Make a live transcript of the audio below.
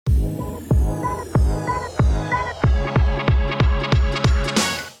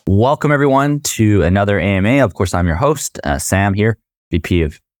Welcome everyone to another AMA. Of course, I'm your host, Sam here, VP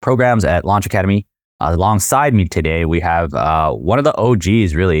of Programs at Launch Academy. Alongside me today, we have one of the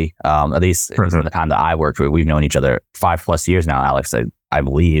OGs, really, at least from the time that I worked with. We've known each other 5+ years now, Alex, I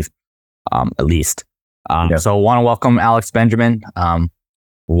believe, at least. So I want to welcome Alex Benjamin.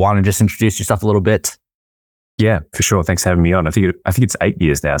 Want to just introduce yourself a little bit? Yeah, for sure. Thanks for having me on. I think it's 8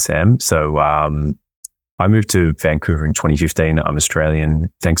 years now, Sam. So I moved to Vancouver in 2015. I'm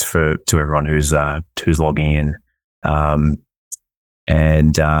Australian. Thanks to everyone who's logging in,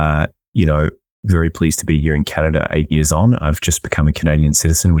 very pleased to be here in Canada. 8 years on, I've just become a Canadian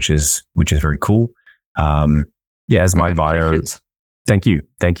citizen, which is very cool. As my bio, thank you.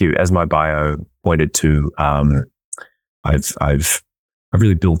 As my bio pointed to, I've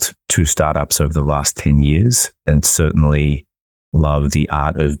really built 2 startups over the last 10 years, and certainly love the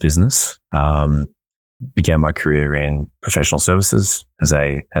art of business. Began my career in professional services as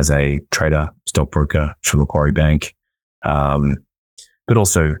a trader, stockbroker for Macquarie Bank. But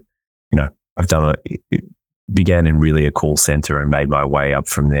also, began in really a call center and made my way up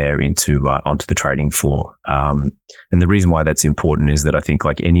from there onto the trading floor. And the reason why that's important is that I think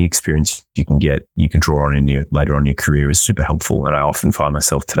like any experience you can draw on later on in your career is super helpful. And I often find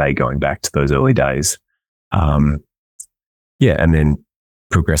myself today going back to those early days. And then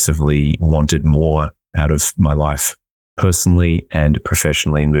progressively wanted more out of my life personally and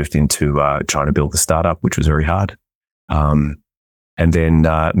professionally, and moved into trying to build a startup, which was very hard. And then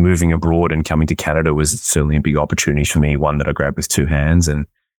moving abroad and coming to Canada was certainly a big opportunity for me, one that I grabbed with 2 hands. And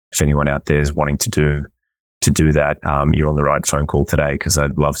if anyone out there is wanting to do that, you're on the right phone call today, because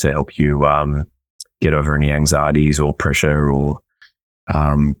I'd love to help you get over any anxieties or pressure or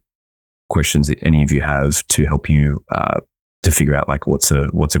questions that any of you have to help you to figure out like what's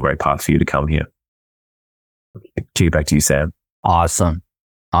a great path for you to come here. Kick it back to you, Sam. Awesome.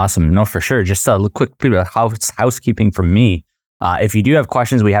 No, for sure. Just a quick bit of housekeeping from me. If you do have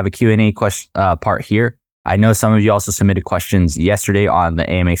questions, we have a Q&A part here. I know some of you also submitted questions yesterday on the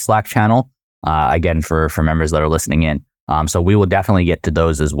AMA Slack channel. Again, for members that are listening in. So we will definitely get to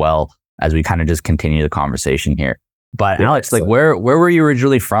those as well as we kind of just continue the conversation here. But yeah, Alex, where were you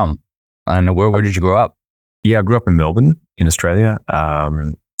originally from? And where did you grow up? Yeah, I grew up in Melbourne in Australia.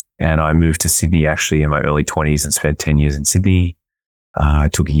 And I moved to Sydney actually in my early 20s and spent 10 years in Sydney. I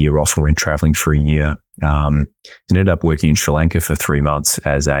took a year off and went traveling for a year. Ended up working in Sri Lanka for 3 months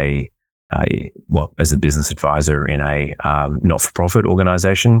as a business advisor in a not-for-profit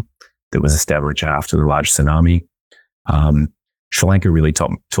organization that was established after the large tsunami. Sri Lanka really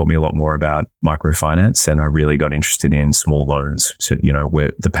taught me a lot more about microfinance, and I really got interested in small loans. So,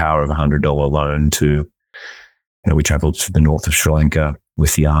 where the power of $100 loan to, we traveled to the north of Sri Lanka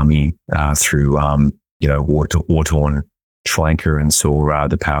with the army through, war-torn Sri Lanka, and saw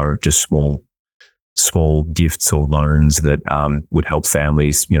the power of just small gifts or loans that would help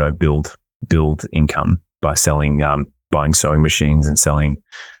families, build income by buying sewing machines and selling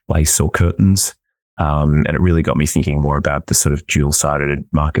lace or curtains. And it really got me thinking more about the sort of dual-sided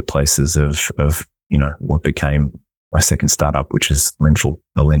marketplaces of what became my second startup, which is Rental,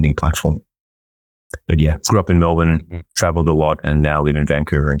 a lending platform. But yeah, grew up in Melbourne, traveled a lot, and now live in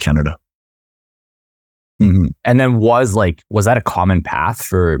Vancouver in Canada. Mm-hmm. And then was that a common path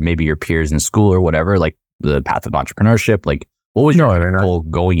for maybe your peers in school or whatever, like the path of entrepreneurship? Like, what was your goal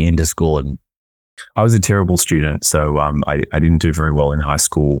going into school? And I was a terrible student, so I didn't do very well in high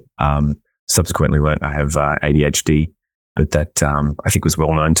school. Subsequently learned I have ADHD, but that I think was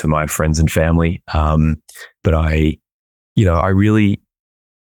well known to my friends and family. But I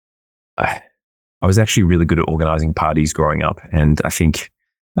was actually really good at organizing parties growing up, and I think.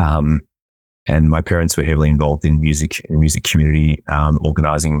 And my parents were heavily involved in music community,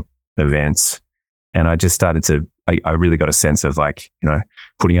 organizing events. And I just started I really got a sense of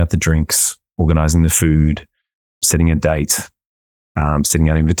putting out the drinks, organizing the food, setting a date, sending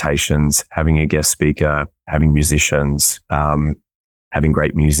out invitations, having a guest speaker, having musicians, having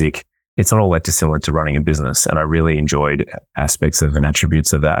great music. It's not all that dissimilar to running a business. And I really enjoyed aspects of and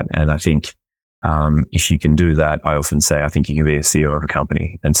attributes of that. And I think if you can do that, I often say, I think you can be a CEO of a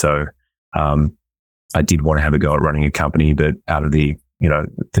company. And so I did want to have a go at running a company, but out of the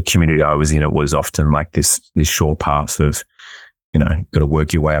community I was in, it was often like this short path of, got to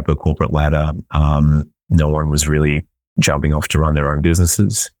work your way up a corporate ladder. No one was really jumping off to run their own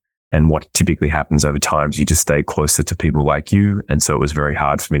businesses. And what typically happens over time is you just stay closer to people like you. And so it was very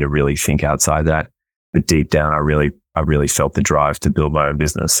hard for me to really think outside that. But deep down, I really felt the drive to build my own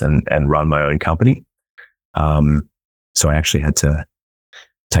business and run my own company. So I actually had to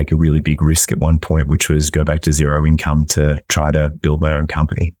take a really big risk at one point, which was go back to zero income to try to build my own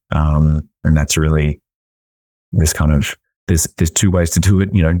company. And that's really this kind of, there's two ways to do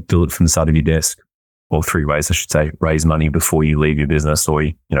it, build it from the side of your desk, or three ways, I should say: raise money before you leave your business, or,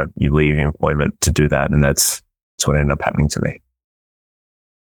 you leave employment to do that. And that's what ended up happening to me.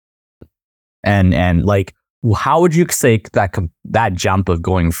 And like, how would you say that jump of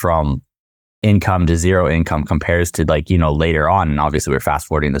going from income to zero income compares to, like, later on? And obviously we're fast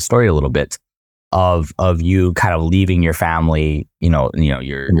forwarding the story a little bit of you kind of leaving your family, your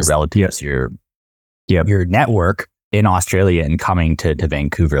relatives, your network in Australia and coming to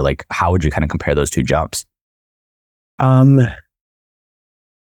Vancouver. Like, how would you kind of compare those two jumps?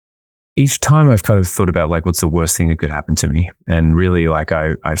 Each time I've kind of thought about, like, what's the worst thing that could happen to me? And really, like,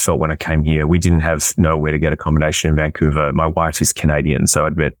 I felt when I came here, we didn't have nowhere to get accommodation in Vancouver. My wife is Canadian, so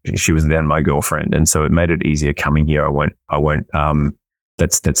I'd bet she was then my girlfriend. And so it made it easier coming here. I won't,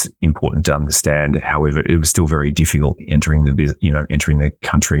 that's important to understand. However, it was still very difficult entering the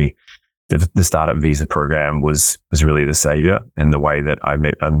country. The startup visa program was really the savior, and the way that I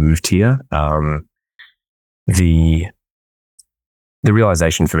moved here. The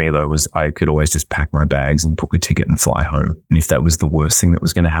realization for me, though, was I could always just pack my bags and book a ticket and fly home. And if that was the worst thing that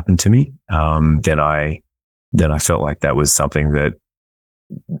was going to happen to me, then I felt like that was something that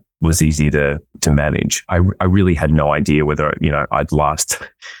was easy to manage. I really had no idea whether, I'd last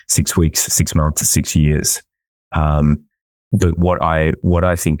 6 weeks, 6 months, 6 years. But what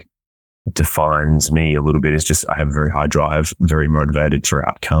I think defines me a little bit is just I have a very high drive, very motivated for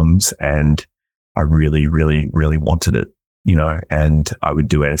outcomes, and I really, really, really wanted it. And I would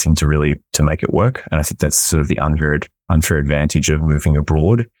do anything to make it work. And I think that's sort of the unfair advantage of moving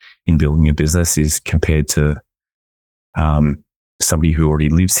abroad in building a business, is compared to somebody who already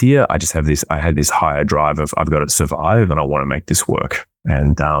lives here. I had this higher drive of, I've got to survive and I want to make this work.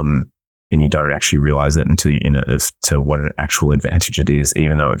 And you don't actually realize it until you're in it as to what an actual advantage it is,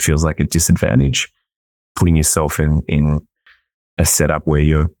 even though it feels like a disadvantage. Putting yourself in a setup where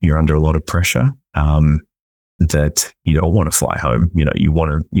you're under a lot of pressure, that you don't want to fly home. You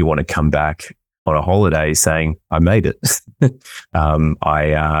want to come back on a holiday saying, I made it.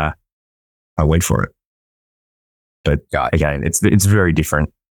 I wait for it. But again, it's very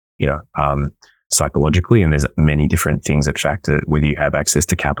different, psychologically, and there's many different things that factor whether you have access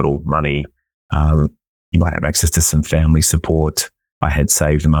to capital, money. You might have access to some family support. I had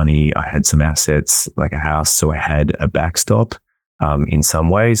saved money. I had some assets, like a house, so I had a backstop. In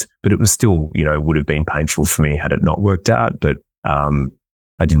some ways, but it was still, would have been painful for me had it not worked out. But I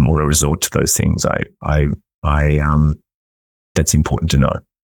didn't want to resort to those things. That's important to know,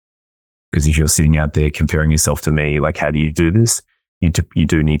 because if you're sitting out there comparing yourself to me, like, how do you do this? You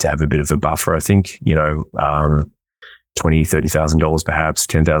do need to have a bit of a buffer. I think, $20,000, $30,000, perhaps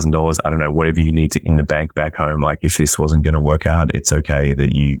 $10,000. I don't know, whatever you need in the bank back home. Like, if this wasn't going to work out, it's okay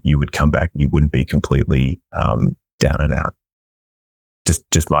that you would come back. You wouldn't be completely down and out.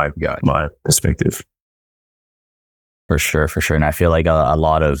 Just my perspective. For sure. And I feel like a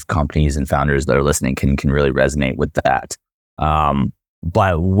lot of companies and founders that are listening can really resonate with that.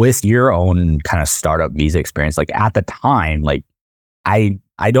 But with your own kind of startup visa experience, like at the time, like I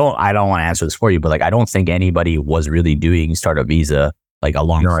don't want to answer this for you, but like I don't think anybody was really doing startup visa like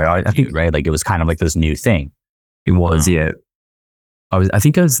along. No, I think right. Like it was kind of like this new thing. It was, yeah. I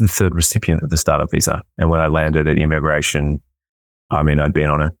think I was the third recipient of the startup visa, and when I landed at immigration, I mean, I'd been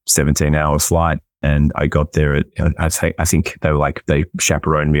on a 17-hour flight, and I got there I think they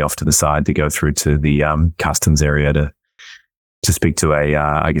chaperoned me off to the side to go through to the customs area to speak to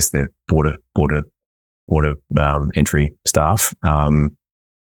I guess the border entry staff. And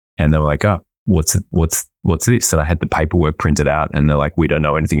they were like, "Oh, what's this?" And I had the paperwork printed out, and they're like, "We don't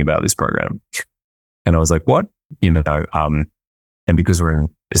know anything about this program." And I was like, "What?" And because we're in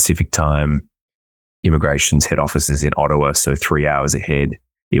Pacific time, immigration's head office is in Ottawa, so 3 hours ahead.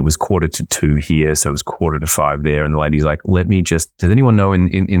 It was 1:45 here, so it was 4:45 there. And the lady's like, does anyone know in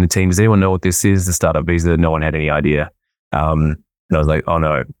the team, does anyone know what this is, the startup visa? No one had any idea. And I was like, oh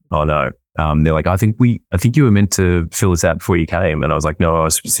no. They're like, I think you were meant to fill this out before you came. And I was like, no, I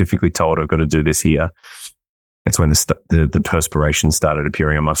was specifically told I've got to do this here. That's when the perspiration started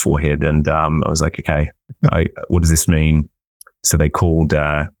appearing on my forehead. And I was like, okay, what does this mean? So they called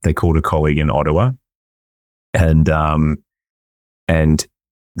a colleague in Ottawa, and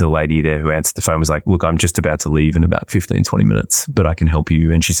the lady there who answered the phone was like, look, I'm just about to leave in about 15, 20 minutes, but I can help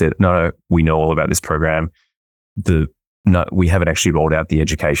you. And she said, no, we know all about this program. We haven't actually rolled out the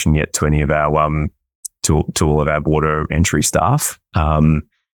education yet to any of our, to all of our border entry staff.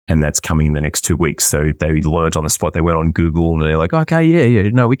 And that's coming in the next 2 weeks. So they learned on the spot. They went on Google and they're like, okay, yeah,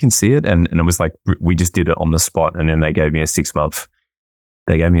 no, we can see it. And it was like, we just did it on the spot. And then they gave me a 6-month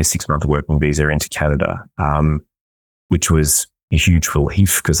working visa into Canada, which was a huge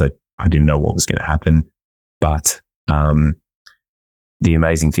relief because I didn't know what was going to happen. But the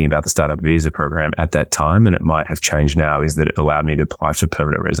amazing thing about the startup visa program at that time, and it might have changed now, is that it allowed me to apply for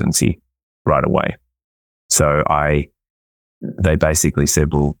permanent residency right away. So they basically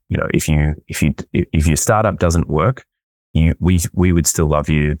said, well, if your startup doesn't work, we would still love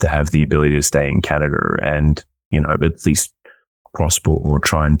you to have the ability to stay in Canada and, at least prosper or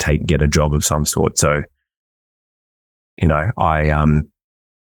try and get a job of some sort. So, I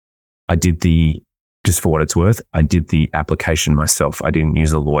did just for what it's worth, I did the application myself. I didn't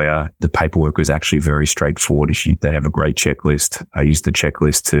use a lawyer. The paperwork was actually very straightforward. They have a great checklist. I used the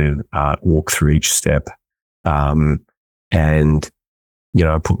checklist to walk through each step. And, I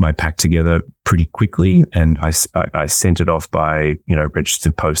put my pack together pretty quickly and I sent it off by,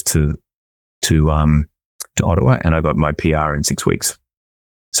 registered post to Ottawa, and I got my PR in 6 weeks.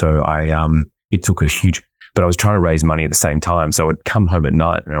 So it took but I was trying to raise money at the same time. So I'd come home at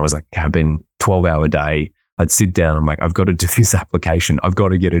night and I was like, I've been 12-hour day. I'd sit down. I'm like, I've got to do this application. I've got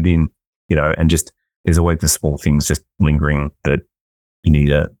to get it in, and just there's always the small things just lingering that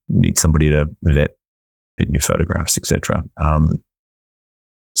you need somebody to vet your photographs, etc.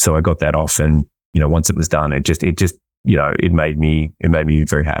 So I got that off, and once it was done, it made me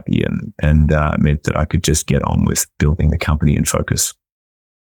very happy, and meant that I could just get on with building the company and focus.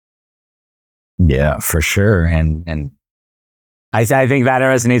 Yeah, for sure. And I think that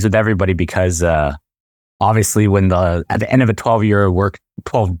resonates with everybody because obviously at the end of a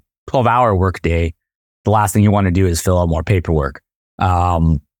 12-hour work day, the last thing you want to do is fill out more paperwork.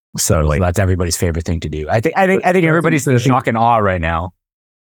 So that's everybody's favorite thing to do. I think everybody's in shock and awe right now.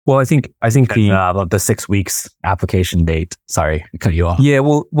 Well, I think the 6 weeks application date. Sorry, I cut you off. Yeah,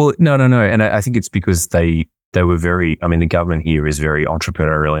 well, no. And I think it's because they were the government here is very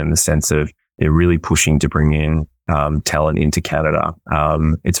entrepreneurial in the sense of they're really pushing to bring in talent into Canada.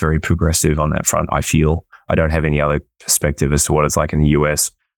 It's very progressive on that front. I feel I don't have any other perspective as to what it's like in the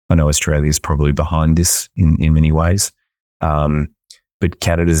US. I know Australia is probably behind this in many ways. But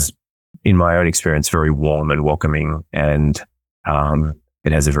Canada's, in my own experience, very warm and welcoming, and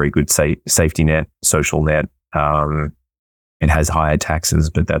it has a very good safety net, social net. It has higher taxes,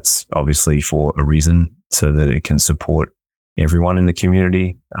 but that's obviously for a reason, so that it can support everyone in the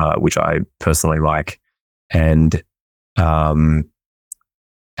community, which I personally like. And I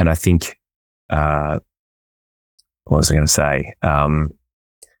think, what was I going to say?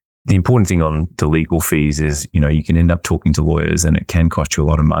 The important thing on the legal fees is, you can end up talking to lawyers and it can cost you a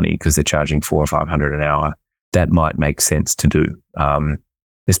lot of money because they're charging $400 or $500 an hour. That might make sense to do,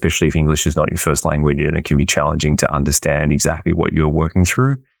 especially if English is not your first language, and it can be challenging to understand exactly what you're working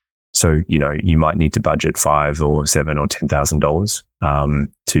through. So, you might need to budget $5,000 or $7,000 or $10,000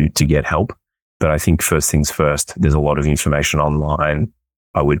 to get help. But I think first things first, there's a lot of information online.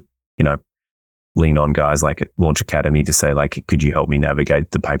 I would, lean on guys like at Launch Academy to say, like, could you help me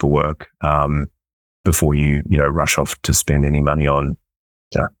navigate the paperwork before you, rush off to spend any money on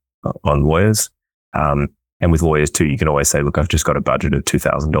lawyers. And with lawyers too, you can always say, look, I've just got a budget of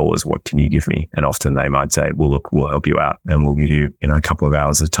 $2,000. What can you give me? And often they might say, well, look, we'll help you out and we'll give you, a couple of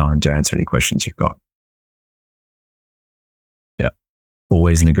hours of time to answer any questions you've got. Yeah.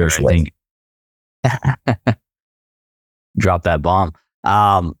 Always negotiating. Drop that bomb.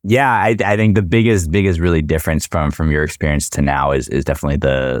 I think the biggest really difference from your experience to now is definitely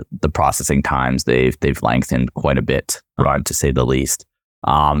the processing times. They've lengthened quite a bit, right, to say the least.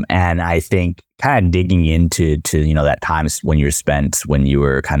 And I think kind of digging into that times when you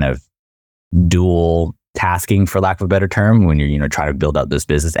were kind of dual tasking, for lack of a better term, when you're trying to build out this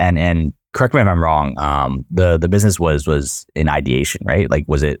business. And correct me if I'm wrong. The business was in ideation, right? Like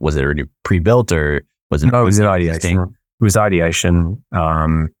was it already pre-built, or was it? No, it was in ideation. It was ideation.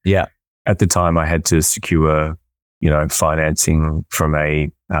 Yeah. At the time, I had to secure, financing from a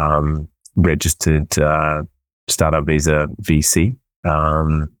registered startup visa VC.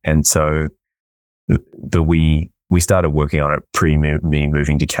 And so, but we started working on it pre me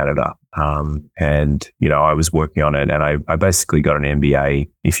moving to Canada. And, I was working on it, and I basically got an MBA,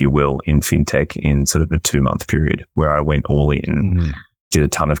 if you will, in fintech in sort of a 2-month period where I went all in, did a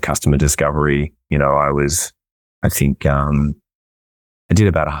ton of customer discovery. I think, I did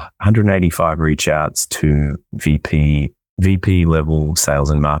about 185 reach outs to VP level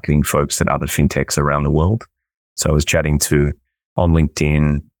sales and marketing folks at other fintechs around the world. So I was chatting to on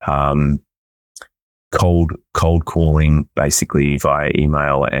LinkedIn, cold calling basically via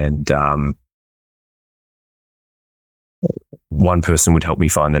email, and one person would help me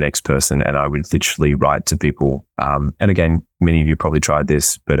find the next person, and I would literally write to people. And again, many of you probably tried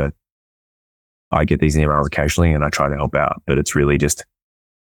this, but I get these emails occasionally and I try to help out, but it's really just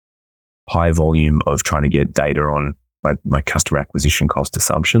high volume of trying to get data on my customer acquisition cost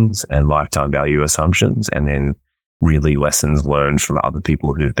assumptions and lifetime value assumptions, and then really lessons learned from other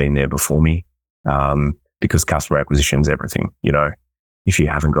people who've been there before me. Because customer acquisition is everything. If you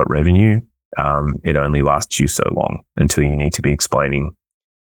haven't got revenue, it only lasts you so long until you need to be explaining,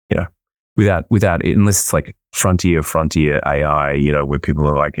 without it, unless it's like frontier AI, where people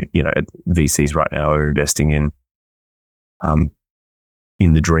are like, VCs right now are investing in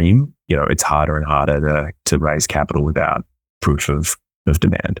the dream. It's harder and harder to raise capital without proof of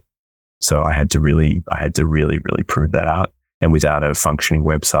demand. So I had to really prove that out. And without a functioning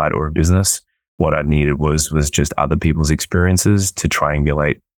website or a business, what I needed was just other people's experiences to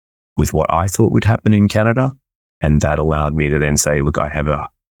triangulate with what I thought would happen in Canada. And that allowed me to then say, look, I have a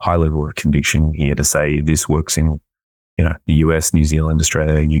high level of conviction here to say this works in, the US, New Zealand,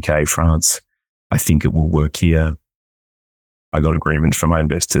 Australia, UK, France. I think it will work here. I got agreement from my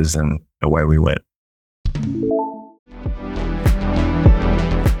investors and away we went.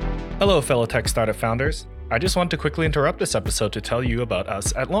 Hello, fellow tech startup founders. I just want to quickly interrupt this episode to tell you about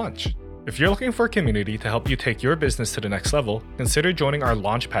us at Launch. If you're looking for a community to help you take your business to the next level, consider joining our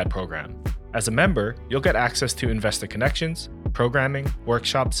Launchpad program. As a member, you'll get access to investor connections, programming,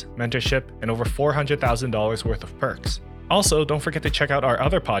 workshops, mentorship, and over $400,000 worth of perks. Also, don't forget to check out our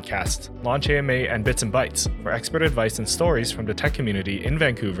other podcasts, Launch AMA and Bits and Bytes, for expert advice and stories from the tech community in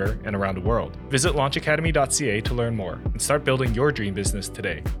Vancouver and around the world. Visit launchacademy.ca to learn more and start building your dream business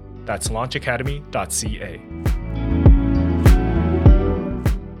today. That's launchacademy.ca.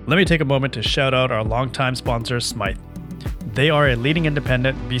 Let me take a moment to shout out our longtime sponsor, Smythe. They are a leading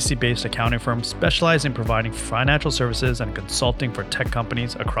independent BC-based accounting firm specializing in providing financial services and consulting for tech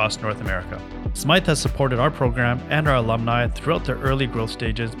companies across North America. Smythe has supported our program and our alumni throughout their early growth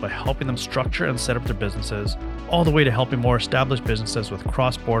stages by helping them structure and set up their businesses, all the way to helping more established businesses with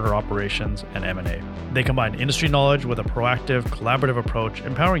cross-border operations and M&A. They combine industry knowledge with a proactive, collaborative approach,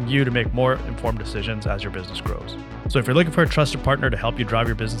 empowering you to make more informed decisions as your business grows. So if you're looking for a trusted partner to help you drive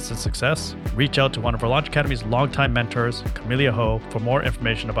your business to success, reach out to one of our Launch Academy's longtime mentors, Camelia Ho, for more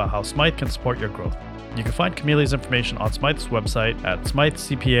information about how Smythe can support your growth. You can find Camelia's information on Smythe's website at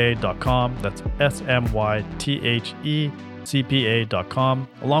smythecpa.com. That's smythecpa.com,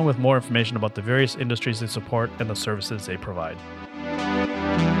 along with more information about the various industries they support and the services they provide.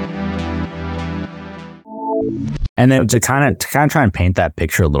 And then to kind of try and paint that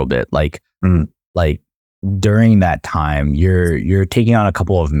picture a little bit, like during that time, you're taking on a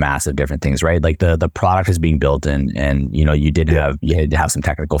couple of massive different things, right? Like the product is being built and you had to have some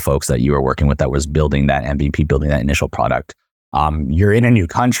technical folks that you were working with that was building that MVP, building that initial product. You're in a new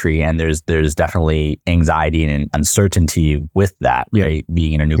country and there's definitely anxiety and uncertainty with that, right?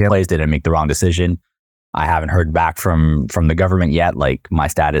 Being in a new place, did I make the wrong decision? I haven't heard back from the government yet. Like my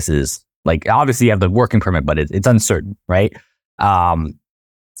status is like, obviously you have the working permit, but it's uncertain, right?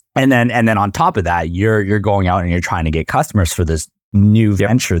 And then on top of that, you're going out and you're trying to get customers for this new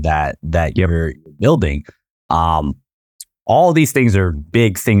venture that you're building. All these things are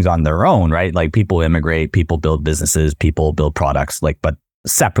big things on their own, right? Like people immigrate, people build businesses, people build products, but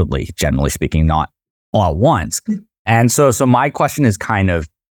separately, generally speaking, not all at once. And so my question is kind of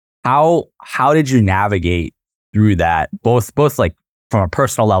how did you navigate through that, both like from a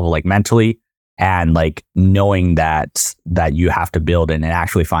personal level, like mentally, and like knowing that you have to build and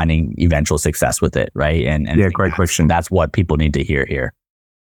actually finding eventual success with it, right? And great question. That's what people need to hear here.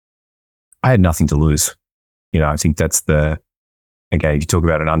 I had nothing to lose. I think that's again, you talk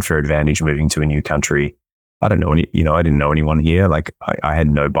about an unfair advantage moving to a new country. I don't know I didn't know anyone here. Like I had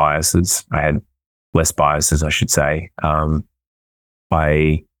no biases. I had less biases, I should say.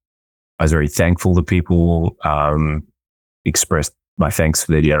 I was very thankful to people, expressed my thanks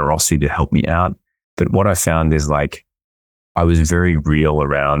for their generosity to help me out. But what I found is like, I was very real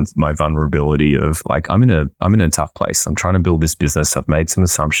around my vulnerability of like, I'm in a tough place. I'm trying to build this business. I've made some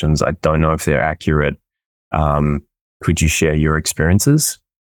assumptions. I don't know if they're accurate. Could you share your experiences?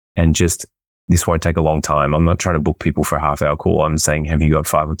 And just, this won't take a long time. I'm not trying to book people for a half-hour call. I'm saying, have you got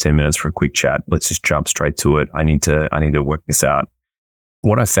 5 or 10 minutes for a quick chat? Let's just jump straight to it. I need to work this out.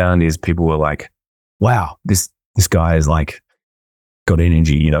 What I found is people were like, wow, this guy is like, got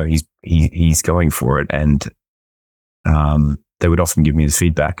energy, he's going for it. And they would often give me this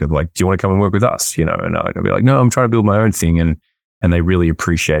feedback of like, do you want to come and work with us? And I'd be like, no, I'm trying to build my own thing. And they really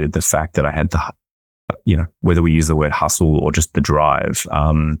appreciated the fact that I had whether we use the word hustle or just the drive,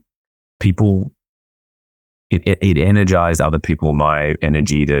 people, it energized other people, my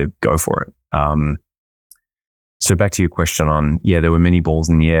energy to go for it. So back to your question on, there were many balls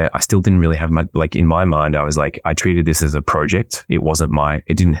in the air. I still didn't really have much, like in my mind, I was like, I treated this as a project. It wasn't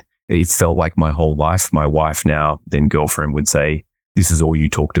it felt like my whole life. My wife now, then girlfriend, would say, this is all you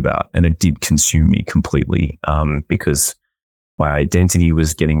talked about. And it did consume me completely, because my identity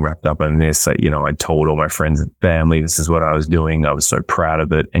was getting wrapped up in this. I told all my friends and family, this is what I was doing. I was so proud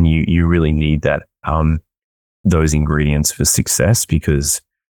of it. And you really need that, those ingredients for success, because,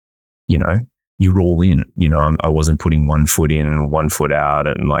 you're all in, I wasn't putting one foot in and one foot out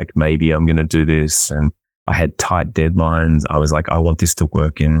and like, maybe I'm going to do this. And I had tight deadlines. I was like, I want this to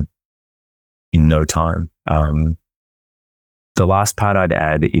work in no time. The last part I'd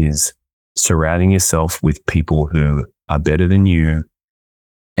add is surrounding yourself with people who are better than you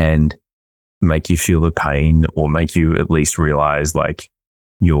and make you feel the pain, or make you at least realize like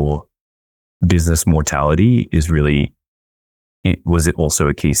your business mortality is really, was it also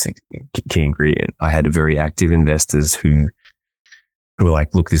a key ingredient. I had very active investors who were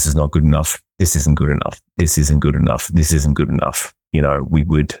like, look, this is not good enough. This isn't good enough. This isn't good enough. This isn't good enough. We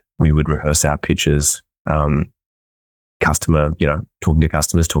would rehearse our pitches, talking to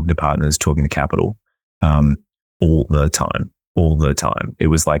customers, talking to partners, talking to capital, all the time. It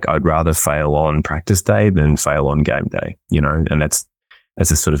was like, I'd rather fail on practice day than fail on game day, and that's a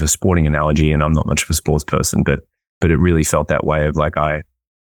sort of a sporting analogy, and I'm not much of a sports person, but it really felt that way of like,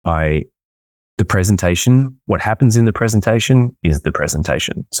 the presentation, what happens in the presentation is the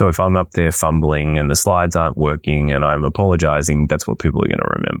presentation. So if I'm up there fumbling and the slides aren't working and I'm apologizing, that's what people are going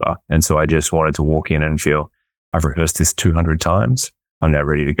to remember. And so I just wanted to walk in and feel, I've rehearsed this 200 times. I'm now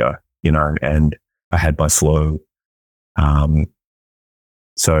ready to go, and I had my flow. So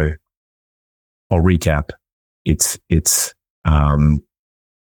I'll recap. It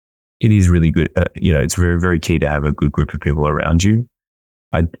is really good. It's very, very key to have a good group of people around you.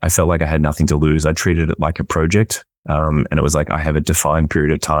 I felt like I had nothing to lose. I treated it like a project. And it was like, I have a defined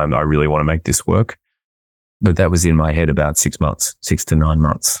period of time. I really want to make this work. But that was in my head about 6 to 9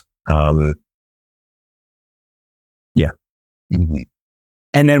 months. Mm-hmm.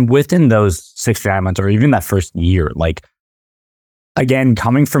 And then within those 6 to 9 months, or even that first year, like, again,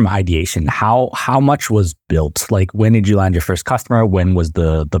 coming from ideation, how much was built? Like, when did you land your first customer? When was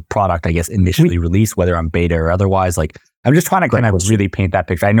the product, I guess, initially released, whether on beta or otherwise? Like, I'm just trying to kind of really paint that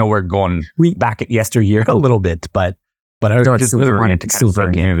picture. I know we're going back at yesteryear a little bit, but I just really wanted to still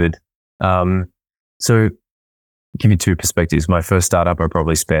very vivid. So give you two perspectives. My first startup, I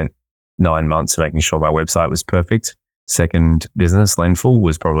probably spent 9 months making sure my website was perfect. Second business, Lenful,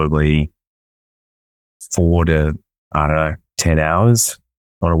 was probably 4 to, 10 hours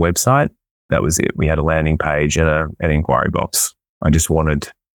on a website. That was it. We had a landing page and an inquiry box. I needed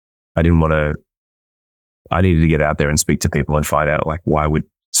to get out there and speak to people and find out like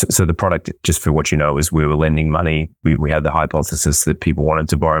so the product, just for what you know, is we were lending money. We had the hypothesis that people wanted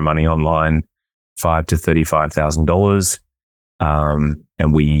to borrow money online, $5,000 to $35,000.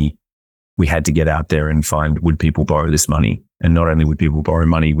 And we had to get out there and find, would people borrow this money? And not only would people borrow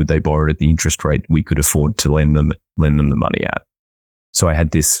money, would they borrow it at the interest rate we could afford to lend them the money at? So I had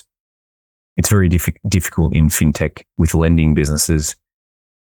this. It's very difficult in fintech with lending businesses,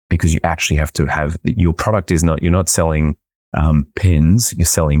 because you actually have to have, your product is not, you're not selling pens, you're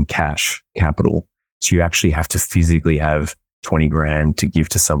selling cash, capital. So you actually have to physically have 20 grand to give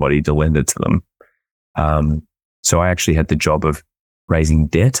to somebody to lend it to them. So I actually had the job of raising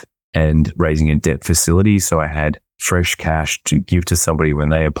debt and raising a debt facility. So I had fresh cash to give to somebody when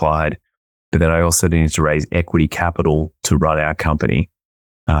they applied. But then I also needed to raise equity capital to run our company.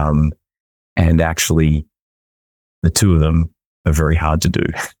 And actually, the two of them are very hard to do.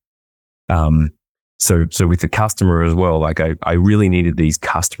 So with the customer as well, like I really needed these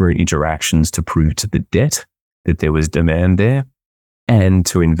customer interactions to prove to the debt that there was demand there, and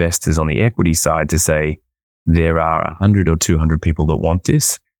to investors on the equity side to say, there are 100 or 200 people that want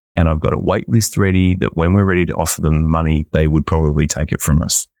this, and I've got a wait list ready that when we're ready to offer them money, they would probably take it from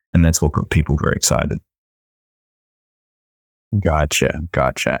us. And that's what got people very excited.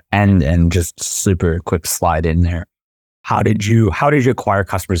 Gotcha. And just super quick slide in there. How did you acquire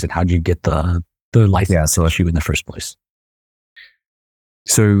customers, and how did you get the license issue in the first place?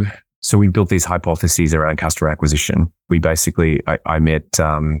 So we built these hypotheses around customer acquisition. We basically, I met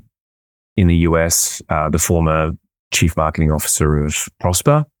in the US the former chief marketing officer of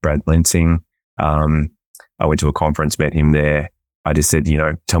Prosper, Brad Lensing. I went to a conference, met him there. I just said,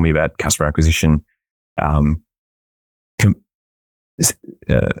 tell me about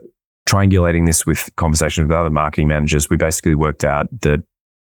triangulating this with conversations with other marketing managers, we basically worked out that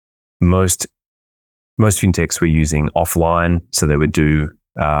most fintechs were using offline. So they would do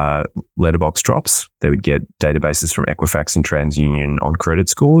letterbox drops. They would get databases from Equifax and TransUnion on credit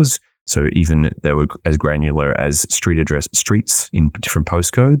scores. So even they were as granular as streets in different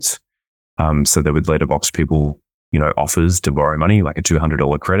postcodes. So they would letterbox people, offers to borrow money, like a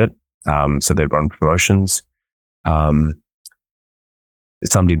 $200 credit. So they'd run promotions.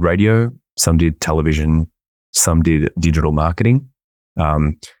 Some did radio, some did television, some did digital marketing.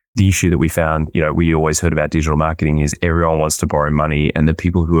 The issue that we found, we always heard about digital marketing is everyone wants to borrow money, and the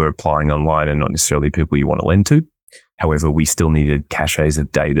people who are applying online are not necessarily people you want to lend to. However, we still needed caches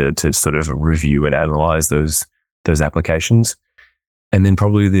of data to sort of review and analyze those applications. And then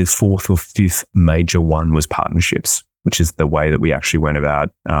probably the fourth or fifth major one was partnerships, which is the way that we actually went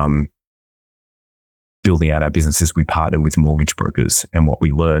about building out our businesses. We partnered with mortgage brokers. And what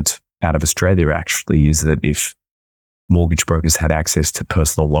we learned out of Australia actually is that if mortgage brokers had access to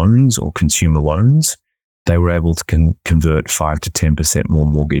personal loans or consumer loans, they were able to convert 5 to 10% more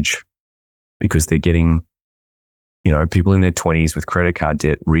mortgage, because they're getting, people in their 20s with credit card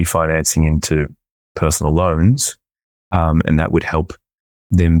debt refinancing into personal loans. And that would help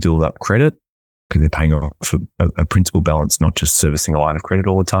them build up credit because they're paying off a principal balance, not just servicing a line of credit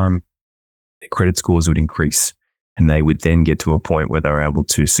all the time. Their credit scores would increase, and they would then get to a point where they were able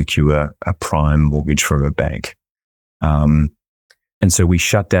to secure a prime mortgage from a bank. And so we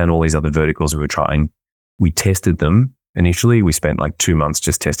shut down all these other verticals we were trying. We tested them initially. We spent like 2 months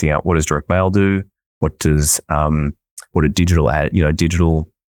just testing out, what does direct mail do? What do digital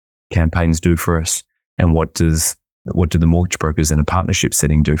campaigns do for us? And what do the mortgage brokers in a partnership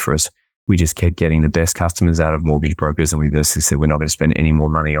setting do for us? We just kept getting the best customers out of mortgage brokers, and we basically said, we're not going to spend any more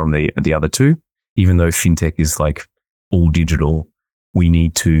money on the other two. Even though fintech is like all digital, we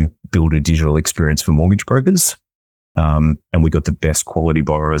need to build a digital experience for mortgage brokers. And we got the best quality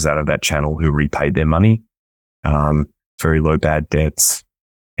borrowers out of that channel who repaid their money, very low bad debts.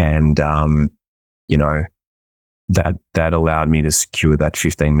 And, that allowed me to secure that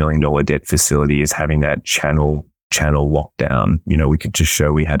 $15 million debt facility, is having that channel locked down. We could just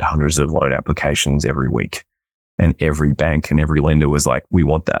show we had hundreds of loan applications every week, and every bank and every lender was like, we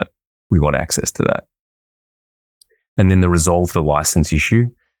want that. We want access to that. And then the resolve the license issue.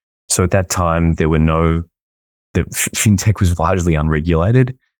 So at that time, fintech was largely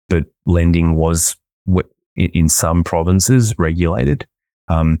unregulated, but lending was in some provinces regulated.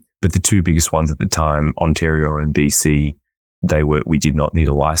 But the two biggest ones at the time, Ontario and BC, we did not need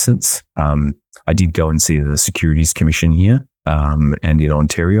a license. I did go and see the Securities Commission here and in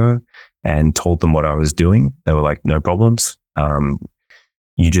Ontario, and told them what I was doing. They were like, no problems.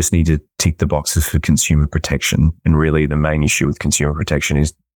 You just need to tick the boxes for consumer protection. And really the main issue with consumer protection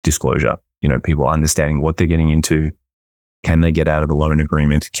is disclosure. People understanding what they're getting into. Can they get out of the loan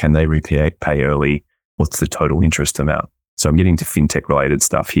agreement? Can they pay early? What's the total interest amount? So I'm getting to fintech related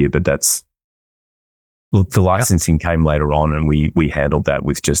stuff here, but the licensing came later on, and we handled that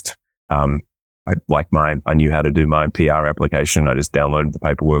with just, I knew how to do my PR application. I just downloaded the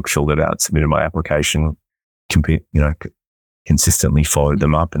paperwork, filled it out, submitted my application, consistently followed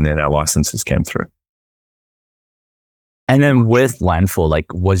them up, and then our licenses came through. And then with Landful,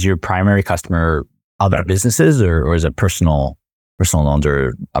 was your primary customer other businesses, or is it personal loans,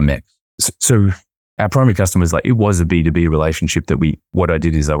 or a mix? So our primary customer was it was a B2B relationship what I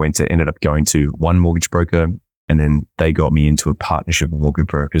did is I ended up going to one mortgage broker, and then they got me into a partnership with mortgage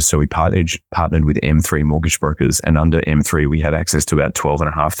brokers. So we partnered with M3 mortgage brokers, and under M3, we had access to about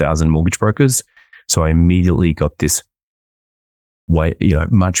 12,500 mortgage brokers. So I immediately got this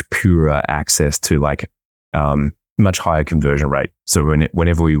much purer access to much higher conversion rate. So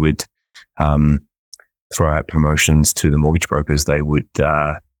whenever we would throw out promotions to the mortgage brokers, they would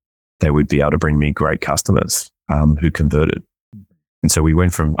be able to bring me great customers who converted. And so we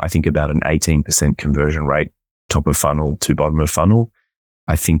went from, I think, about an 18% conversion rate, top of funnel to bottom of funnel.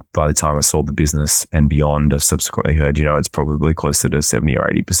 I think by the time I sold the business and beyond, I subsequently heard, it's probably closer to 70 or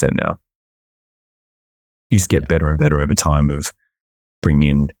 80% now. You just get better and better over time of bringing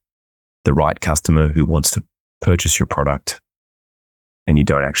in the right customer who wants to purchase your product, and you're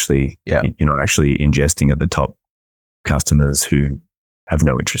not actually ingesting at the top customers who have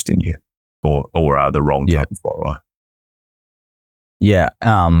no interest in you or are the wrong type of borrower. Yeah.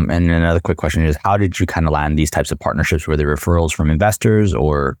 And another quick question is, how did you kind of land these types of partnerships? Were they referrals from investors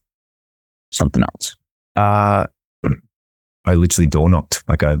or something else? I literally door knocked.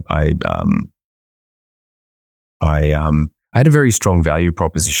 I had a very strong value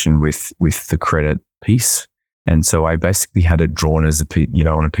proposition with the credit piece. And so I basically had it drawn as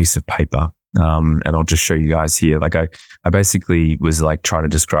on a piece of paper. And I'll just show you guys here. Like I basically was like trying to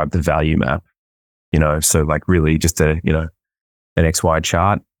describe the value map, so like really just an XY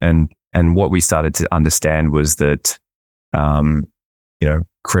chart. And what we started to understand was that,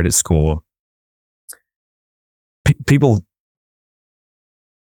 credit score, people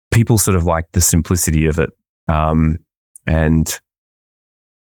sort of like the simplicity of it. And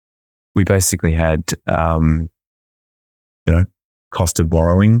we basically had, cost of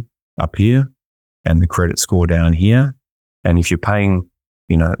borrowing up here and the credit score down here. And if you're paying,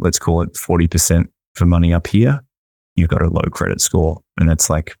 let's call it 40% for money up here, you've got a low credit score, and that's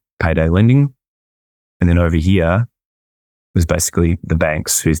like payday lending. And then over here was basically the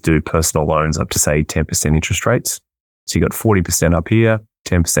banks who do personal loans up to say 10% interest rates. So you got 40% up here,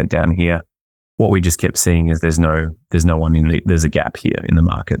 10% down here. What we just kept seeing is there's no one there's a gap here in the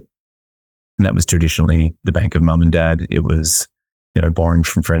market. And that was traditionally the bank of mum and dad. It was, borrowing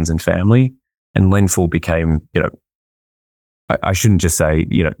from friends and family. And Lendful became, I shouldn't just say,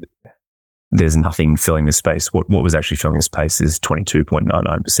 there's nothing filling this space. What was actually filling this space is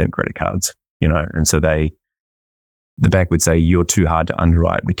 22.99% credit cards, and so the bank would say, you're too hard to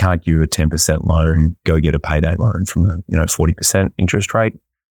underwrite. We can't give you a 10% loan. Go get a payday loan from a 40% interest rate,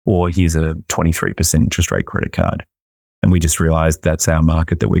 or here's a 23% interest rate credit card. And we just realized that's our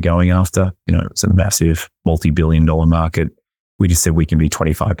market that we're going after. It's a massive multi-billion-dollar market. We just said we can be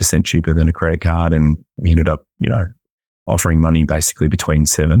 25% cheaper than a credit card, and we ended up, offering money basically between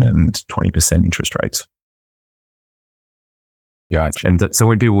 7 and 20% interest rates. Yeah. And so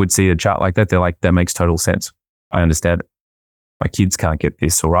when people would see a chart like that, they're like, that makes total sense. I understand it. My kids can't get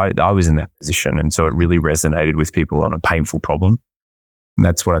this, or I was in that position. And so it really resonated with people on a painful problem. And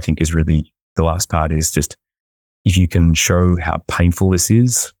that's what I think is really the last part, is just if you can show how painful this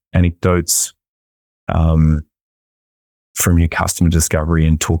is, anecdotes from your customer discovery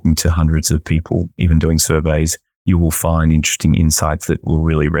and talking to hundreds of people, even doing surveys, you will find interesting insights that will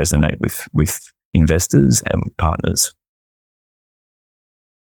really resonate with investors and partners.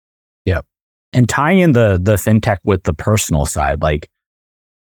 Yeah. And tying in the fintech with the personal side, like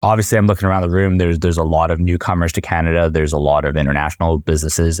obviously I'm looking around the room, there's a lot of newcomers to Canada. There's a lot of international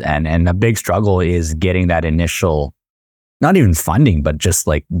businesses, and a big struggle is getting that initial, not even funding, but just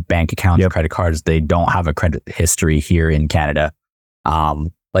like bank accounts, credit cards. They don't have a credit history here in Canada.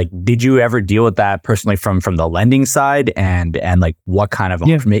 Like, did you ever deal with that personally from the lending side? And like what kind of,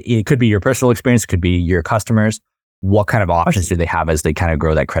 it could be your personal experience, it could be your customers. What kind of options do they have as they kind of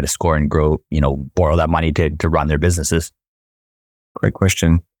grow that credit score and grow, borrow that money to run their businesses? Great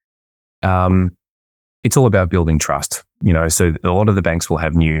question. It's all about building trust, so a lot of the banks will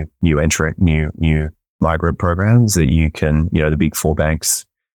have new migrant programs that you can, the big four banks,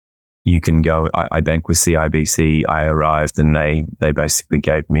 you can go, I bank with CIBC. I arrived and they basically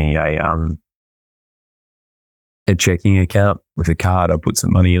gave me a checking account with a card. I put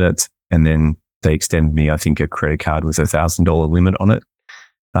some money in it, and then they extended me, I think, a credit card with $1,000 limit on it.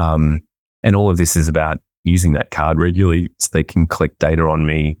 And all of this is about using that card regularly so they can collect data on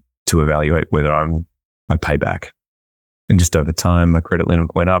me to evaluate whether I pay back. And just over time, my credit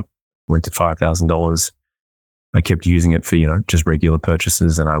limit went to $5,000. I kept using it for, just regular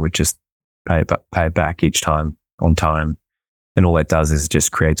purchases, and I would just pay it back each time on time. And all that does is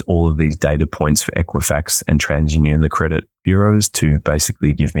just creates all of these data points for Equifax and TransUnion, the credit bureaus, to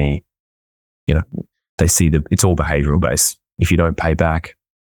basically give me, they see it's all behavioral based. If you don't pay back,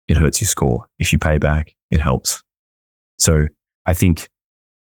 it hurts your score. If you pay back, it helps. So I think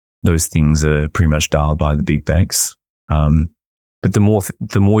those things are pretty much dialed by the big banks. But the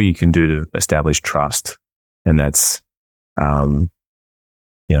more you can do to establish trust, and that's,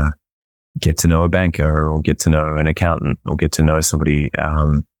 get to know a banker, or get to know an accountant, or get to know somebody,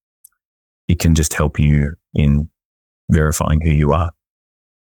 it can just help you in verifying who you are.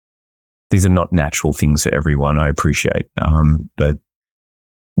 These are not natural things for everyone, I appreciate. But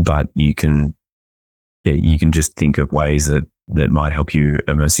you can just think of ways that might help you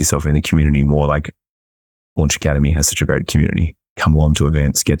immerse yourself in the community more. Like Launch Academy has such a great community. Come along to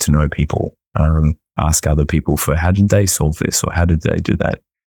events, get to know people, ask other people for how did they solve this, or how did they do that?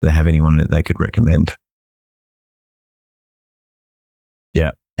 Do they have anyone that they could recommend?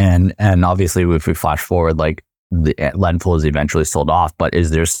 Yeah. And obviously if we flash forward, like the Lendful is eventually sold off, but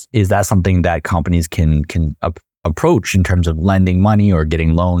is that something that companies can approach in terms of lending money or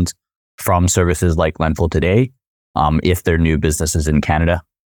getting loans from services like Lendful today, if they're new businesses in Canada?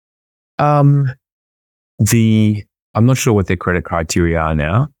 I'm not sure what their credit criteria are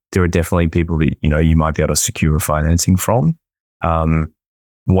now. There are definitely people that, you might be able to secure financing from.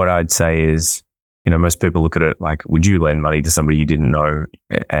 What I'd say is most people look at it like, would you lend money to somebody you didn't know?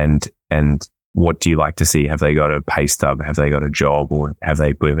 And what do you like to see? Have they got a pay stub? Have they got a job? Or have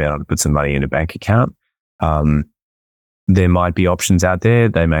they been able to put some money in a bank account? There might be options out there.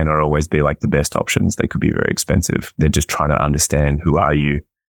 They may not always be like the best options. They could be very expensive. They're just trying to understand, who are you?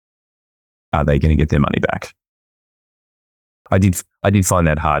 Are they going to get their money back? I did find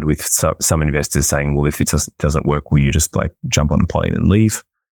that hard with some investors saying, well, if it doesn't work, will you just like jump on a plane and leave?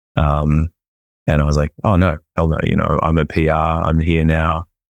 And I was like, oh no, hell no. I'm a PR. I'm here now.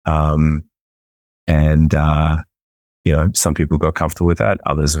 Some people got comfortable with that.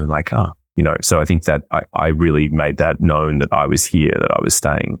 Others were like, so I think that I really made that known that I was here, that I was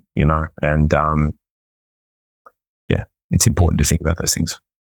staying, and it's important to think about those things.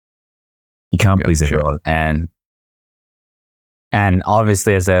 You can't please everyone. And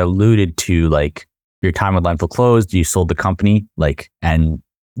obviously, as I alluded to, like your time with Lenful closed, you sold the company, and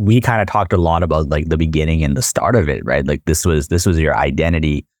we kind of talked a lot about like the beginning and the start of it, right? Like this was your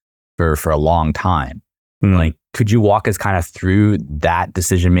identity for a long time. Mm-hmm. Like, could you walk us kind of through that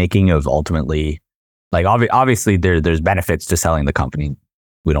decision making of ultimately, like obviously there's benefits to selling the company.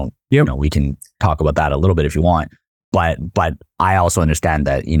 We don't, we can talk about that a little bit if you want. But I also understand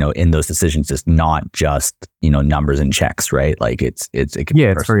that, in those decisions, it's not just, numbers and checks, right? Like it's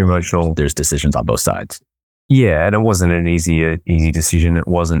very emotional. There's decisions on both sides. Yeah. And it wasn't an easy decision. It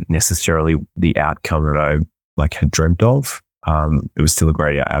wasn't necessarily the outcome that I had dreamt of. It was still a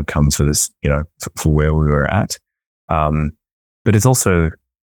great outcome for this, for where we were at. But it's also,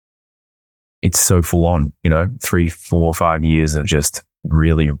 it's so full on, 3, 4, 5 years of just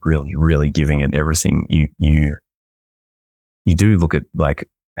really, really, really giving it everything. You do look at like,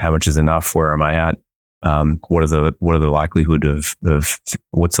 how much is enough? Where am I at? What are the likelihood of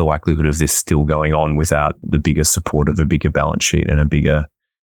what's the likelihood of this still going on without the bigger support of a bigger balance sheet and a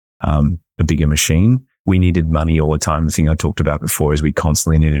bigger machine? We needed money all the time. The thing I talked about before is we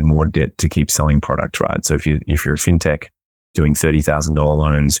constantly needed more debt to keep selling product, right? So if you're a fintech doing $30,000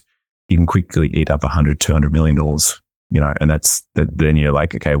 loans, you can quickly eat up $100, $200 million, and then you're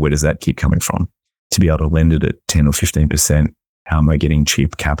like, okay, where does that keep coming from? To be able to lend it at 10 or 15%, how am I getting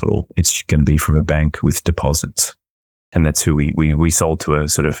cheap capital? It's going to be from a bank with deposits. And that's who we sold to, a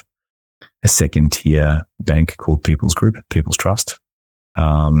sort of a second tier bank called People's Trust.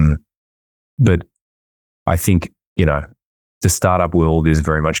 But I think, the startup world is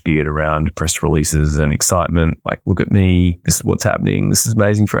very much geared around press releases and excitement. Like, look at me. This is what's happening. This is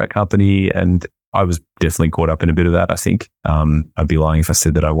amazing for our company. And I was definitely caught up in a bit of that, I think. I'd be lying if I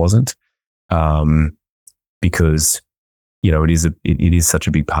said that I wasn't. Because, it is such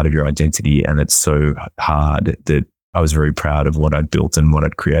a big part of your identity, and it's so hard that I was very proud of what I'd built and what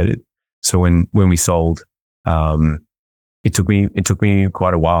I'd created. So when we sold, it took me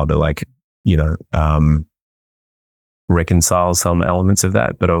quite a while to reconcile some elements of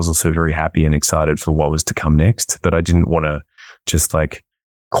that, but I was also very happy and excited for what was to come next. But I didn't want to just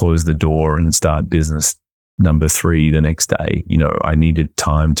close the door and start business number 3 the next day. I needed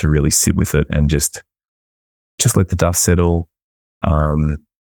time to really sit with it and just let the dust settle, and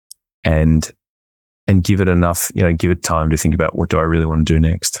give it enough, give it time to think about what do I really want to do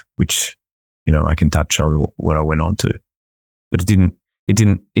next, which, I can touch on what I went on to, but it didn't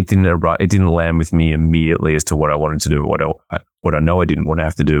land with me immediately as to what I wanted to do. What I know I didn't want to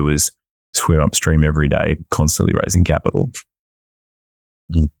have to do was swim upstream every day, constantly raising capital.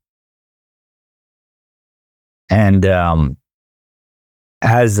 And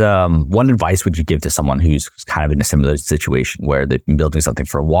one advice would you give to someone who's kind of in a similar situation where they've been building something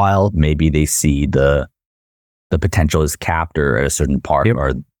for a while? Maybe they see the potential is capped or at a certain part,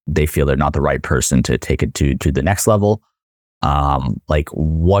 or they feel they're not the right person to take it to the next level.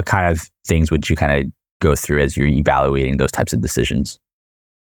 What kind of things would you kind of go through as you're evaluating those types of decisions?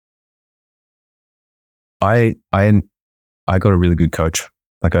 I got a really good coach.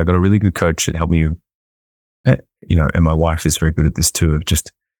 I got a really good coach that helped me, and my wife is very good at this too, of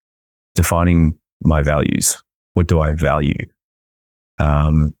just defining my values. What do I value?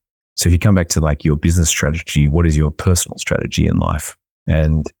 So if you come back to your business strategy, what is your personal strategy in life?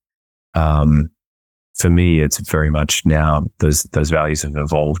 And for me, it's very much now those values have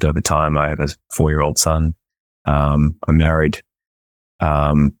evolved over time. I have a 4-year-old son. I'm married.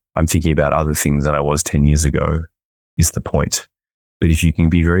 I'm thinking about other things than I was 10 years ago is the point. But if you can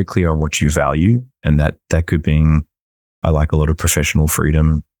be very clear on what you value, and that could mean I like a lot of professional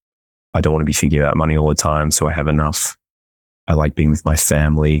freedom. I don't want to be thinking about money all the time, so I have enough. I like being with my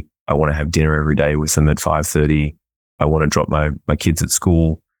family. I want to have dinner every day with them at 5:30. I want to drop my kids at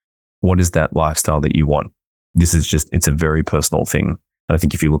school. What is that lifestyle that you want? This is it's a very personal thing. And I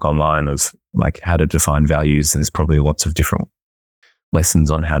think if you look online of like how to define values, there's probably lots of different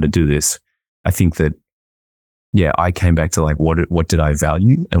lessons on how to do this. I think that, yeah, I came back to like, what did I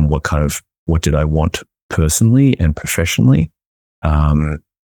value and what did I want personally and professionally? And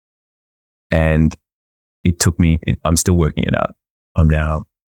it took me, I'm still working it out. I'm now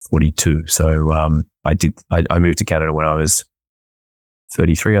 42. So, I moved to Canada when I was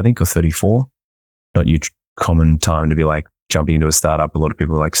 33, I think, or 34. Not common time to be like jumping into a startup. A lot of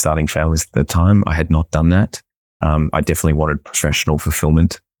people were like starting families at the time. I had not done that. I definitely wanted professional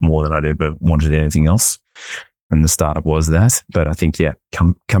fulfillment more than I'd ever wanted anything else. And the startup was that. But I think, yeah,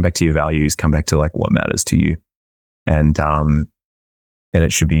 come back to your values, come back to like what matters to you. And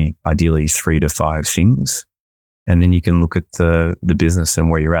it should be ideally 3 to 5 things. And then you can look at the business and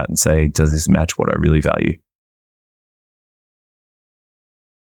where you're at and say, does this match what I really value?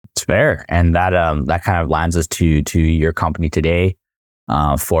 It's fair. And that kind of lands us to your company today,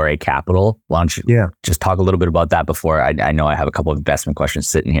 Foray Capital. Why don't you just talk a little bit about that before I know I have a couple of investment questions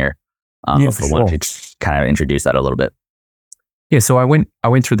sitting here. Why don't you just kind of introduce that a little bit? Yeah. So I went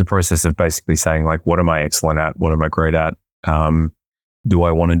through the process of basically saying like, what am I excellent at? What am I great at? Do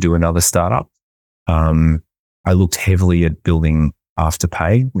I want to do another startup? I looked heavily at building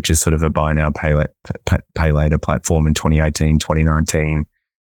Afterpay, which is sort of a buy now, pay later platform in 2018, 2019.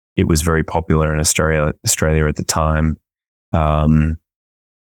 It was very popular in Australia at the time.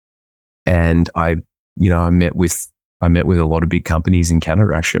 And I met with a lot of big companies in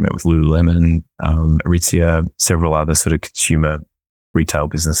Canada. Actually, I met with Lululemon, Aritzia, several other sort of consumer retail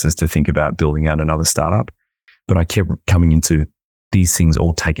businesses to think about building out another startup. But I kept coming into these things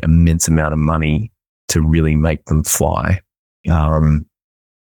all take immense amount of money to really make them fly. And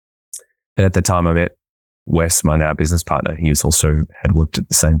at the time I met Wes, my now business partner. He was also had worked at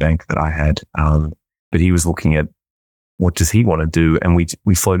the same bank that I had. But he was looking at what does he want to do? And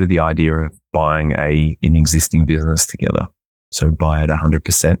we floated the idea of buying an existing business together. So buy it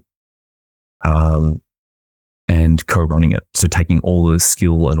 100%, and co-running it. So taking all the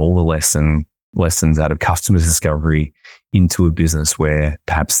skill and all the lessons out of customer discovery into a business where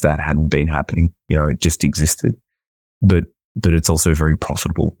perhaps that hadn't been happening. It just existed, but it's also very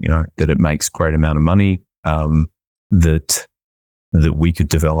profitable, that it makes great amount of money, that we could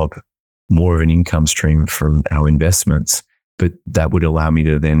develop more of an income stream from our investments, but that would allow me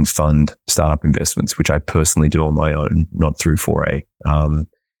to then fund startup investments, which I personally do on my own, not through Foray. And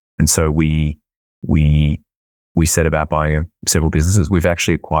so we set about buying several businesses. We've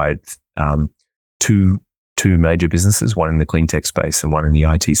actually acquired two major businesses, one in the clean tech space and one in the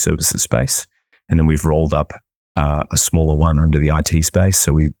IT services space. And then we've rolled up a smaller one under the IT space.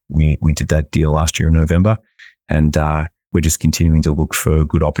 So we did that deal last year in November. And we're just continuing to look for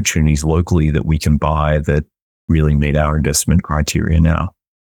good opportunities locally that we can buy that really meet our investment criteria now.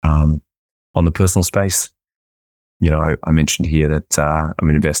 On the personal space, I mentioned here that I'm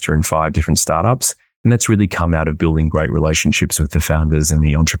an investor in 5 different startups. And that's really come out of building great relationships with the founders and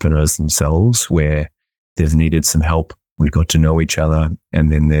the entrepreneurs themselves, where they've needed some help. We've got to know each other.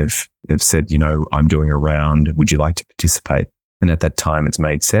 And then they've said, I'm doing a round. Would you like to participate? And at that time, it's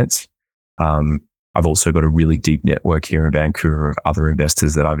made sense. I've also got a really deep network here in Vancouver of other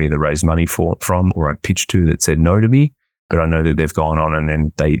investors that I've either raised money from or I've pitched to that said no to me, but I know that they've gone on and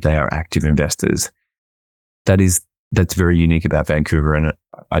then they are active investors. That's very unique about Vancouver. And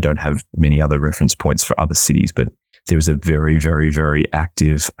I don't have many other reference points for other cities, but there's a very, very, very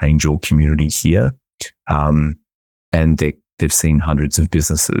active angel community here. And they've seen hundreds of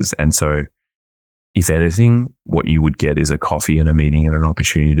businesses. And so if anything, what you would get is a coffee and a meeting and an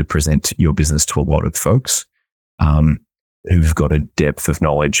opportunity to present your business to a lot of folks who've got a depth of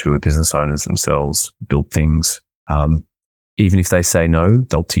knowledge, who are business owners themselves, build things. Even if they say no,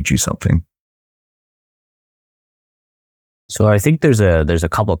 they'll teach you something. So I think there's a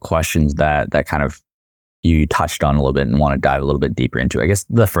couple of questions that kind of you touched on a little bit and want to dive a little bit deeper into. I guess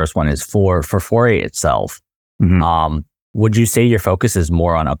the first one is for Foray itself. Mm-hmm. Would you say your focus is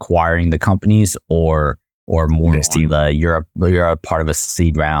more on acquiring the companies or more investing? You're a part of a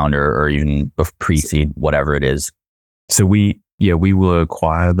seed round or even pre-seed, whatever it is. So we will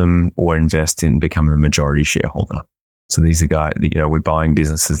acquire them or invest in become a majority shareholder. So these are guys, we're buying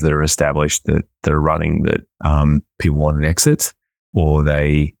businesses that are established, that are running, that people want an exit, or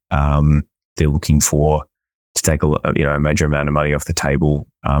they're looking to take a major amount of money off the table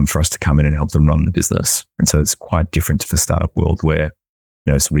for us to come in and help them run the business. And so it's quite different to the startup world where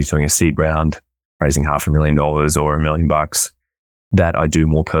somebody's doing a seed round, raising $500,000 or $1 million. That I do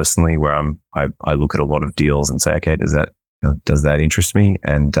more personally, where I look at a lot of deals and say, okay, does that interest me?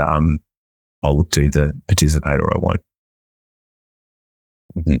 And I'll look to either participate or I won't.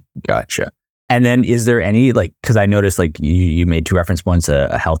 Gotcha. And then is there any, like, because I noticed like you made two reference points,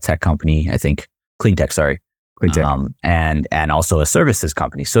 a health tech company, I think, clean tech, sorry. Clean tech. And also a services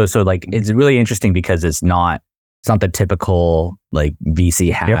company. So like it's really interesting because it's not the typical like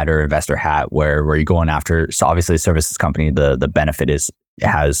VC hat or investor hat where you're going after. So obviously a services company, the benefit is it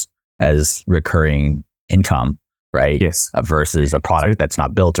has as recurring income, right? Yes. Versus a product that's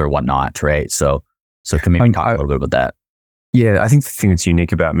not built or whatnot, right? So can maybe talk a little bit about that? Yeah, I think the thing that's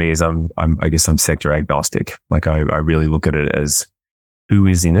unique about me is I guess I'm sector agnostic. Like I really look at it as who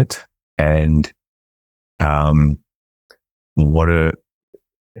is in it and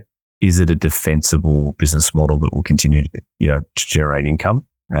is it a defensible business model that will continue to generate income?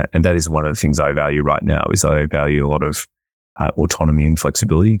 And that is one of the things I value right now. Is I value a lot of autonomy and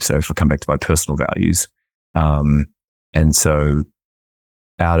flexibility. So if I come back to my personal values, and so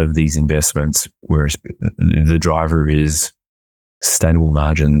out of these investments, where the driver is sustainable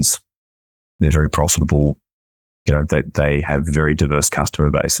margins, they're very profitable. They have very diverse customer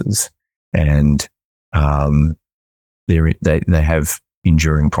bases, and they have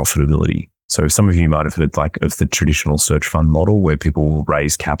enduring profitability. So some of you might have heard like of the traditional search fund model where people will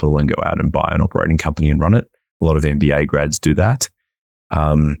raise capital and go out and buy an operating company and run it. A lot of MBA grads do that.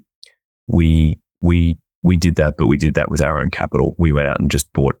 We did that, but we did that with our own capital. We went out and just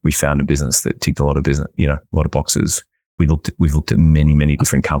we found a business that ticked a lot of boxes. We've looked at many, many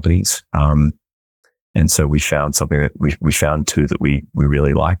different companies. And so we found something that we found two that we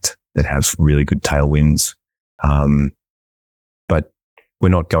really liked that have really good tailwinds. But we're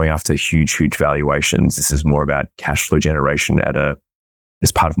not going after huge valuations. This is more about cash flow generation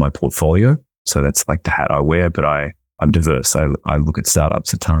as part of my portfolio. So that's like the hat I wear, but I'm diverse. I look at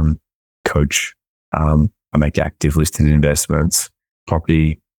startups a ton, coach. I make active listed investments,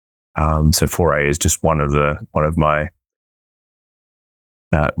 property. So Foray is just one of my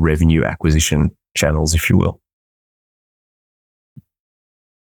revenue acquisition channels, if you will.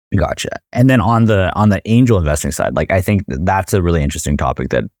 Gotcha. And then on the angel investing side, like I think that's a really interesting topic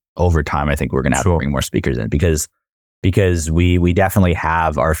that over time I think we're going to have to bring more speakers in because we definitely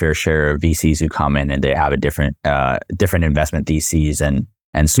have our fair share of VCs who come in and they have a different investment theses and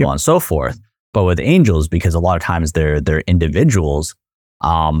so on and so forth. But with angels, because a lot of times they're individuals,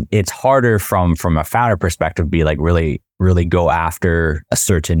 it's harder from a founder perspective to be like really go after a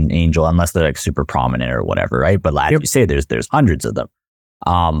certain angel unless they're like super prominent or whatever, right? But like you say, there's hundreds of them.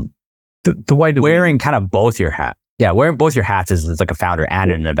 The way to wearing kind of both your hats. Yeah, wearing both your hats is like a founder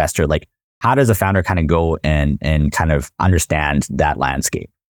and an investor. Like, how does a founder kind of go and kind of understand that landscape?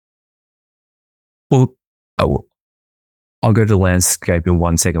 Well, I'll go to the landscape in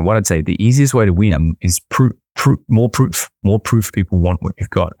 1 second. What I'd say, the easiest way to win is more proof people want what you've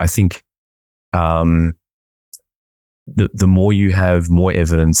got. I think the more you have more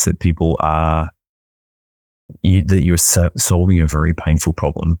evidence that people are that you're solving a very painful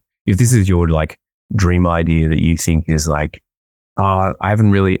problem. If this is your like dream idea that you think is like, I've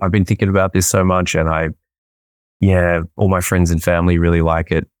been thinking about this so much and all my friends and family really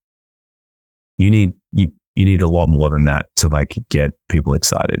like it. You need a lot more than that to like get people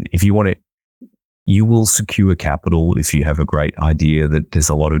excited. If you want it, you will secure capital if you have a great idea that there's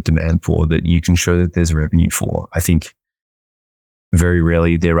a lot of demand for, that you can show that there's revenue for. I think very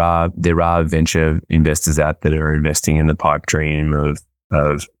rarely there are venture investors out that are investing in the pipe dream of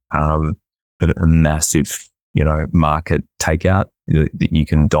a massive, market takeout that you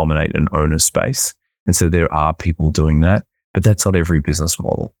can dominate and own a space. And so there are people doing that, but that's not every business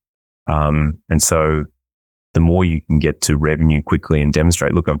model. And so the more you can get to revenue quickly and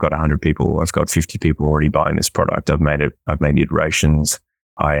demonstrate, look, I've got 100 people, I've got 50 people already buying this product. I've made iterations.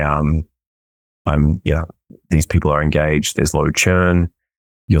 These people are engaged. There's low churn.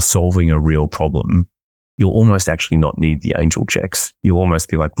 You're solving a real problem. You'll almost actually not need the angel checks. You'll almost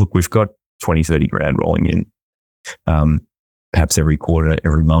be like, look, we've got 20, 30 grand rolling in, perhaps every quarter,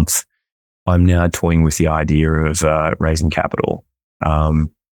 every month. I'm now toying with the idea of raising capital. And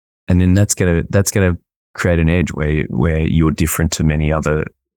then that's going to create an edge where you're different to many other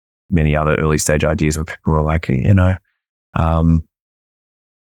early stage ideas where people are like,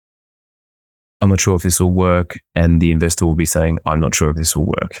 I'm not sure if this will work. And the investor will be saying, I'm not sure if this will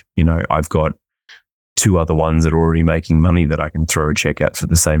work. I've got two other ones that are already making money that I can throw a check at for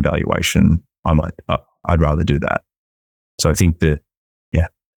the same valuation. I'd rather do that. So I think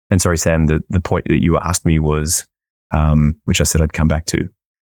and sorry, Sam, the point that you asked me was, which I said I'd come back to.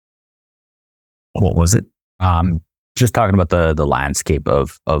 What was it? Just talking about the landscape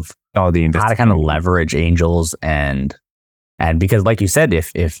of the investor, how to kind of leverage angels and because like you said,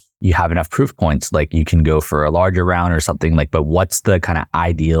 if you have enough proof points, like you can go for a larger round or something like, but what's the kind of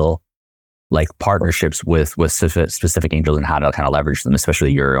ideal like partnerships with specific angels and how to kind of leverage them,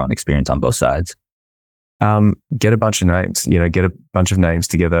 especially your own experience on both sides? Get a bunch of names, get a bunch of names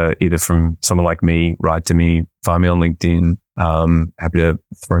together, either from someone like me, write to me, find me on LinkedIn. Happy to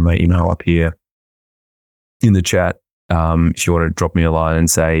throw my email up here in the chat. If you want to drop me a line and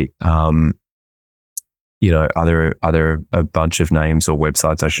say, are there a bunch of names or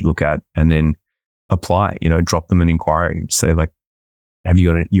websites I should look at, and then apply, drop them an inquiry, say like, have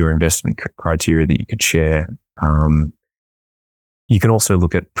you got your investment criteria that you could share? You can also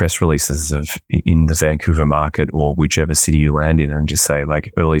look at press releases in the Vancouver market or whichever city you land in and just say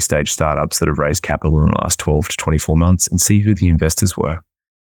like early stage startups that have raised capital in the last 12 to 24 months and see who the investors were.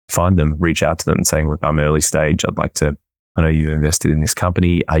 Find them, reach out to them and saying, look, I'm early stage. I know you invested in this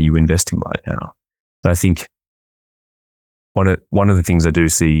company. Are you investing right now? And I think one of the things I do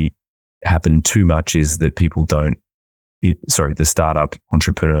see happen too much is that the startup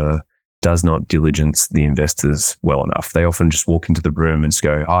entrepreneur does not diligence the investors well enough. They often just walk into the room and just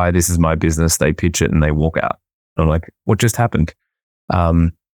go, hi, this is my business. They pitch it and they walk out. And I'm like, what just happened?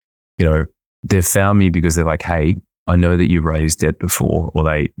 They've found me because they're like, hey, I know that you've raised debt before,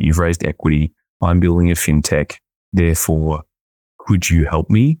 or you've raised equity. I'm building a fintech. Therefore, could you help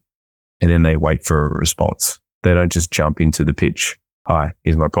me? And then they wait for a response. They don't just jump into the pitch. Hi,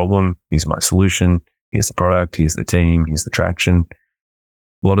 here's my problem. Here's my solution. Here's the product. Here's the team. Here's the traction.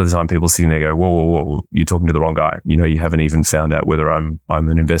 A lot of the time people sitting there go, whoa, you're talking to the wrong guy. You haven't even found out whether I'm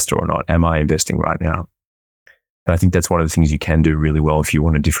an investor or not. Am I investing right now? And I think that's one of the things you can do really well if you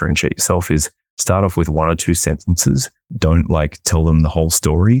want to differentiate yourself is start off with one or two sentences. Don't tell them the whole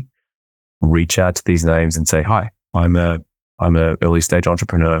story. Reach out to these names and say, hi, I'm a early stage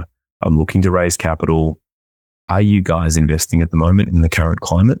entrepreneur. I'm looking to raise capital. Are you guys investing at the moment in the current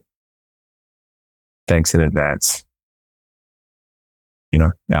climate? Thanks in advance.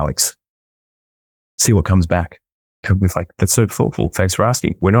 Alex, see what comes back. With that's so thoughtful. Thanks for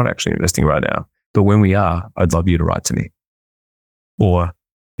asking. We're not actually investing right now, but when we are, I'd love you to write to me. Or,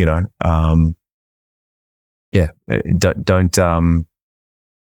 don't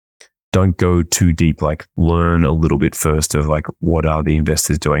go too deep. Learn a little bit first of what are the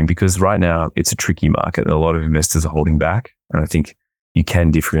investors doing? Because right now it's a tricky market. A lot of investors are holding back. And I think you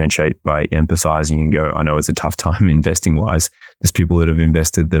can differentiate by empathizing and go, I know it's a tough time investing wise. There's people that have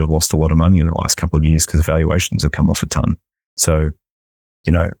invested that have lost a lot of money in the last couple of years because valuations have come off a ton. So,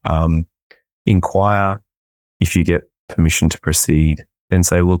 inquire. If you get permission to proceed, then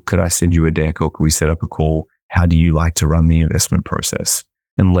say, look, could I send you a deck or could we set up a call? How do you like to run the investment process?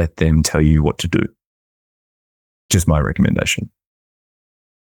 And let them tell you what to do. Just my recommendation.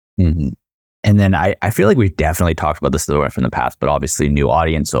 Mm-hmm. And then I feel like we've definitely talked about this from the past, but obviously new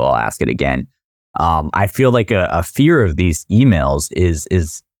audience, so I'll ask it again. I feel like a fear of these emails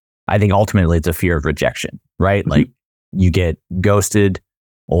is I think ultimately it's a fear of rejection, right? Mm-hmm. Like you get ghosted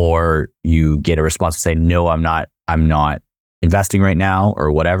or you get a response to say, no, I'm not investing right now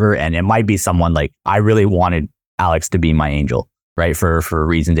or whatever. And it might be someone like, I really wanted Alex to be my angel, right? For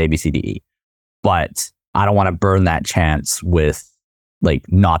reasons A, B, C, D, E. But I don't want to burn that chance with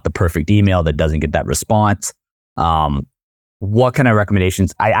not the perfect email that doesn't get that response. What kind of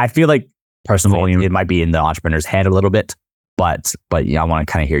recommendations? I feel like personally, it might be in the entrepreneur's head a little bit, but I want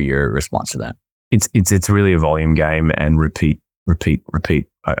to kind of hear your response to that. It's really a volume game and repeat.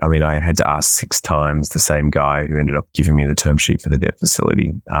 I mean, I had to ask 6 times the same guy who ended up giving me the term sheet for the debt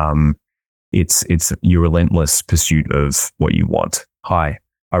facility. It's your relentless pursuit of what you want. Hi,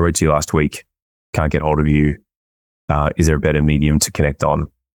 I wrote to you last week. Can't get hold of you. Is there a better medium to connect on?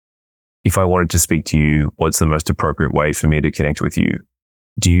 If I wanted to speak to you, what's the most appropriate way for me to connect with you?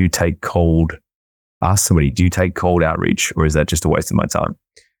 Do you take cold? Ask somebody, do you take cold outreach or is that just a waste of my time?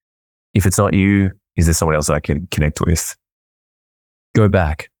 If it's not you, is there someone else I can connect with? Go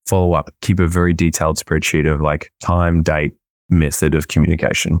back, follow up, keep a very detailed spreadsheet of time, date, method of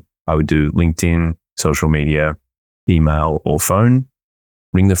communication. I would do LinkedIn, social media, email or phone.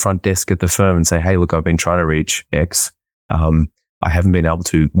 Ring the front desk at the firm and say, hey, look, I've been trying to reach X. I haven't been able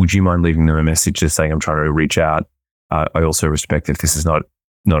to. Would you mind leaving them a message just saying I'm trying to reach out? I also respect if this is not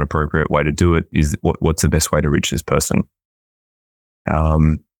appropriate way to do it. Is what's the best way to reach this person?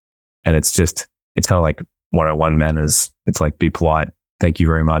 And it's kind of like 101 manners. It's be polite. Thank you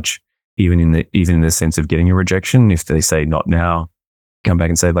very much. Even in the sense of getting a rejection, if they say not now, come back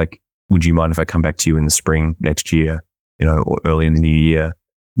and say would you mind if I come back to you in the spring next year, or early in the new year?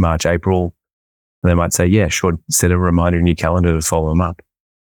 March, April, and they might say, yeah, sure, set a reminder in your calendar to follow them up.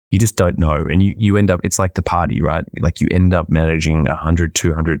 You just don't know. And you end up, it's like the party, right? Like you end up managing 100,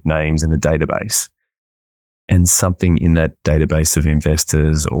 200 names in a database, and something in that database of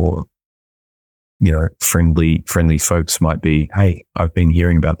investors or, friendly folks might be, hey, I've been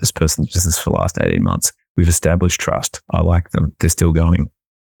hearing about this person's business for the last 18 months. We've established trust. I like them. They're still going.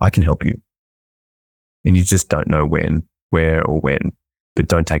 I can help you. And you just don't know when, where, or when, but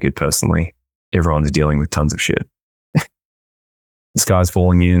don't take it personally. Everyone's dealing with tons of shit. The sky's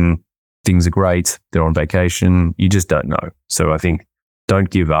falling in, things are great, they're on vacation, you just don't know. So I think don't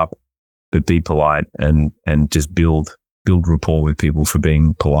give up, but be polite and just build rapport with people for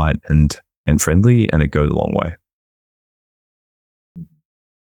being polite and friendly, and it goes a long way.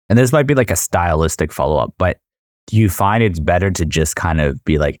 And this might be like a stylistic follow-up, but do you find it's better to just kind of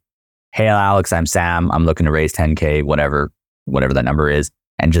be like, hey, Alex, I'm Sam, I'm looking to raise 10K, whatever that number is,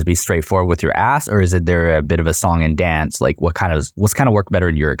 and just be straightforward with your ask? Or is there a bit of a song and dance? Like what's kind of work better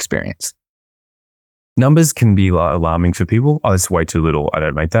in your experience? Numbers can be alarming for people. Oh, it's way too little. I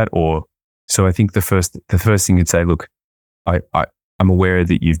don't make that. Or so I think the first thing you'd say, look, I'm aware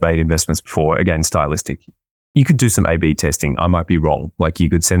that you've made investments before. Again, stylistic. You could do some A/B testing. I might be wrong. Like you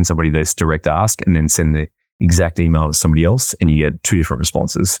could send somebody this direct ask and then send the exact email to somebody else, and you get two different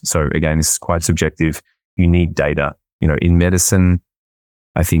responses. So again, this is quite subjective. You need data. In medicine,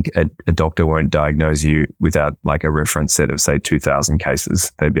 I think a doctor won't diagnose you without like a reference set of say 2,000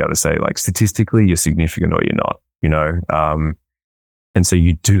 cases. They'd be able to say like statistically you're significant or you're not, and so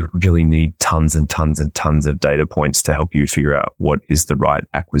you do really need tons and tons and tons of data points to help you figure out what is the right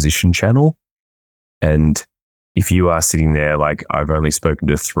acquisition channel. And if you are sitting there like I've only spoken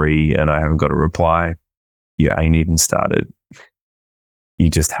to 3 and I haven't got a reply, you ain't even started. You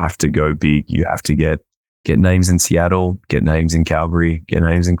just have to go big. You have to get names in Seattle, get names in Calgary, get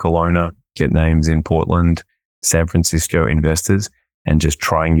names in Kelowna, get names in Portland, San Francisco investors, and just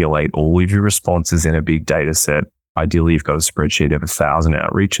triangulate all of your responses in a big data set. Ideally, you've got a spreadsheet of 1,000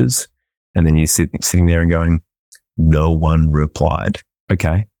 outreaches, and then you're sitting there and going, no one replied.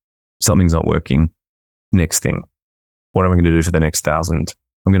 Okay, something's not working. Next thing, what am I going to do for the next 1,000?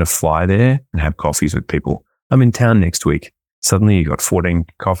 I'm going to fly there and have coffees with people. I'm in town next week. Suddenly you've got 14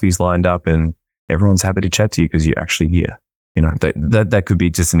 coffees lined up and everyone's happy to chat to you because you're actually here. That could be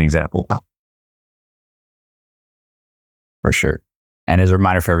just an example. For sure. And as a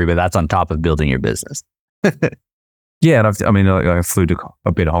reminder for everybody, that's on top of building your business. Yeah. And I flew to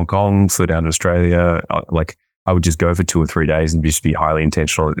a bit of Hong Kong, flew down to Australia. I would just go for 2 or 3 days and just be highly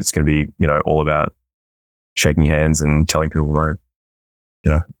intentional. It's going to be, all about shaking hands and telling people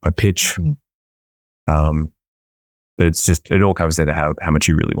my pitch. But it's just, it all comes down to how much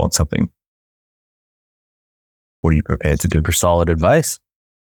you really want something. What are you prepared to do? Super solid advice.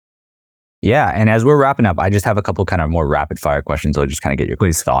 Yeah. And as we're wrapping up, I just have a couple kind of more rapid fire questions. I'll just kind of get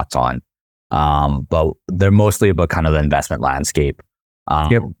your thoughts on. But they're mostly about kind of the investment landscape.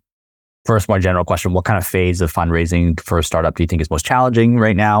 Yep. First, more general question. What kind of phase of fundraising for a startup do you think is most challenging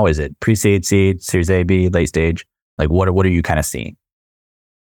right now? Is it pre-seed, seed, Series A, B, late stage? Like what are you kind of seeing?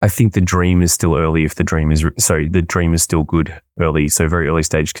 I think the dream is still early if the dream is still good early. So very early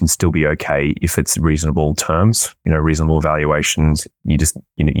stage can still be okay if it's reasonable terms, reasonable valuations. You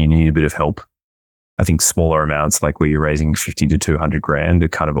need a bit of help. I think smaller amounts, like where you're raising 50 to 200 grand, are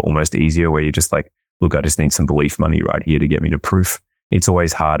kind of almost easier where you're just like, look, I just need some belief money right here to get me to proof. It's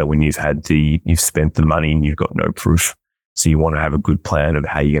always harder when you've spent the money and you've got no proof. So you want to have a good plan of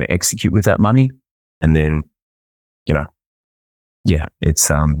how you're going to execute with that money. And then, yeah,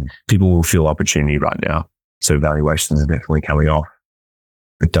 it's, people will feel opportunity right now. So valuations are definitely coming off,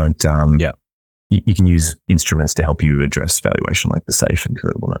 but don't, you can use instruments to help you address valuation like the SAFE and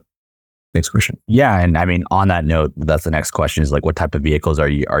convertible note. Next question. Yeah. And I mean, on that note, that's the next question is like, what type of vehicles are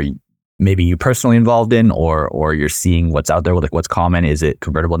you maybe you personally involved in, or you're seeing what's out there? Like what's common? Is it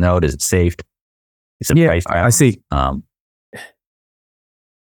convertible note? Is it SAFE? Is it price? I see.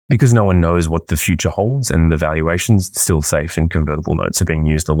 Because no one knows what the future holds and the valuations, still SAFE and convertible notes are being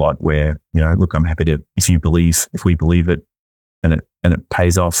used a lot where, look, I'm happy to, if we believe it and it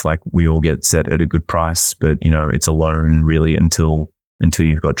pays off, like we all get set at a good price, but it's a loan really until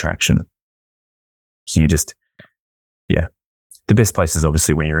you've got traction. So the best place is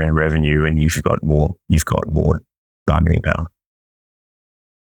obviously when you're in revenue and you've got more bargaining power.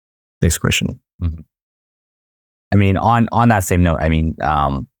 Next question. Mm-hmm. I mean, on that same note, I mean,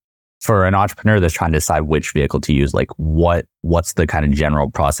 for an entrepreneur that's trying to decide which vehicle to use, like what's the kind of general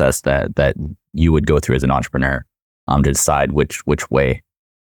process that you would go through as an entrepreneur to decide which way?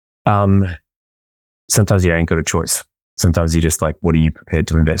 Sometimes you ain't got a choice. Sometimes you're just like, what are you prepared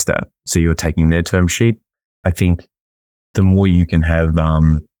to invest at? So you're taking their term sheet. I think the more you can have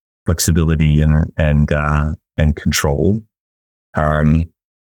flexibility and control.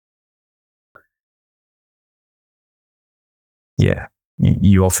 Yeah,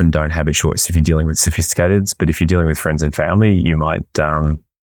 you often don't have a choice if you're dealing with sophisticateds, but if you're dealing with friends and family, you might,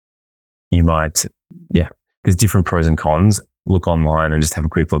 there's different pros and cons. Look online and just have a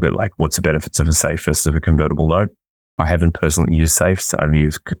quick look at like what's the benefits of a safe versus of a convertible note. I haven't personally used safes. I've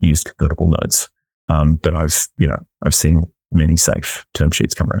used convertible notes, but I've seen many safe term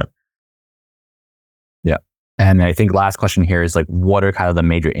sheets come around. Yeah. And I think last question here is like, what are kind of the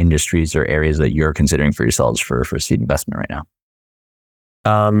major industries or areas that you're considering for yourselves for seed investment right now?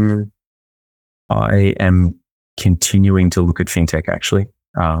 I am continuing to look at fintech actually,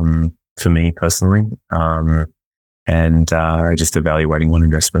 for me personally, and just evaluating one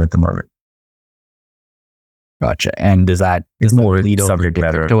investment at the moment. Gotcha. And does that more lead over subject to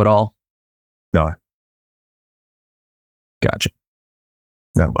matter crypto at all? No. Gotcha.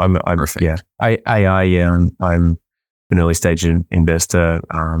 No, I'm Perfect. yeah. I'm an early stage investor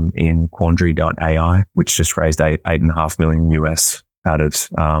in Quandary.ai, which just raised $8.5 million US out of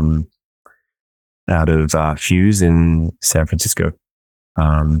Fuse in San Francisco.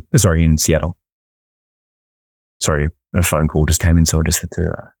 In Seattle. Sorry, a phone call just came in, so I just had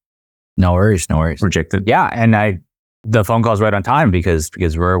to No worries. reject it. Yeah, and the phone call's right on time because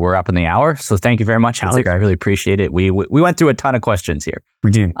we're up in the hour. So thank you very much, Alex. Okay. I really appreciate it. We went through a ton of questions here. We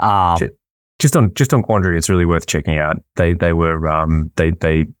did. Just on Quandary, it's really worth checking out. They got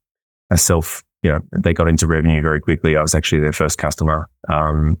into revenue very quickly. I was actually their first customer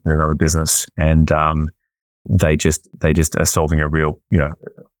in another business, and they just are solving a real,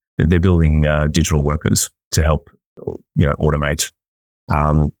 they're building digital workers to help automate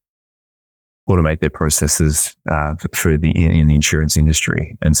their processes in the insurance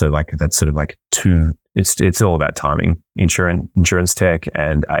industry. And so like that's sort of like it's all about timing. Insurance tech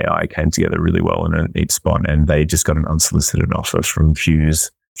and AI came together really well in a neat spot, and they just got an unsolicited offer from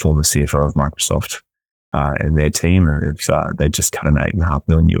Fuse, former CFO of Microsoft, and their team. They just cut an $8.5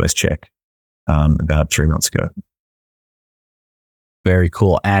 million US check about 3 months ago. Very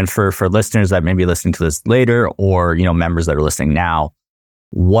cool. And for listeners that may be listening to this later, or members that are listening now,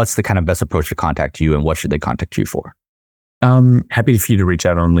 what's the kind of best approach to contact you, and what should they contact you for? Happy for you to reach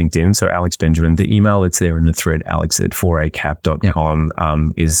out on LinkedIn. So Alex Benjamin, the email that's there in the thread,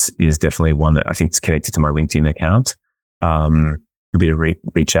 alex@4acap.com is definitely one that I think is connected to my LinkedIn account. You'll be able to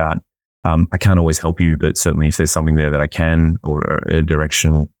reach out. I can't always help you, but certainly if there's something there that I can, or a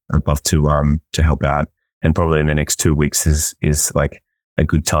direction, I'd love to help out. And probably in the next 2 weeks is like a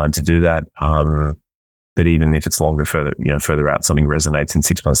good time to do that. But even if it's longer, further out, something resonates in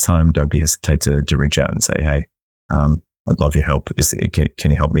 6 months' time, don't hesitate to reach out and say, hey, I'd love your help.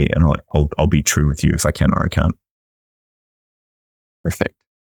 Can you help me? And I'll be true with you if I can or I can't. Perfect.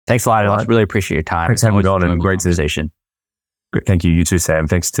 Thanks a lot, Alex. Really appreciate your time. Thanks for having me on, and great conversation. Thank you. You too, Sam.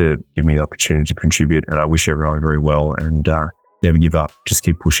 Thanks to give me the opportunity to contribute. And I wish everyone very well, and never give up. Just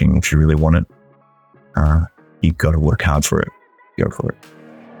keep pushing if you really want it. You've got to work hard for it. Go for it.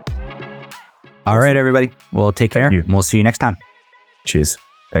 All right, everybody. Well, take care. And we'll see you next time. Cheers.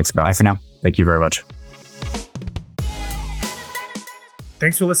 Thanks, guys. Bye for now. Thank you very much.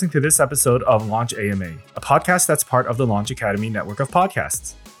 Thanks for listening to this episode of Launch AMA, a podcast that's part of the Launch Academy network of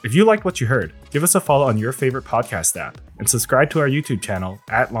podcasts. If you liked what you heard, give us a follow on your favorite podcast app and subscribe to our YouTube channel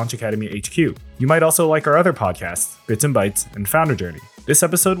at Launch Academy HQ. You might also like our other podcasts, Bits and Bytes and Founder Journey. This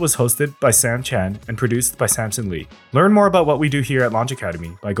episode was hosted by Sam Chan and produced by Samson Lee. Learn more about what we do here at Launch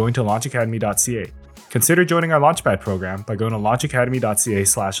Academy by going to launchacademy.ca. Consider joining our Launchpad program by going to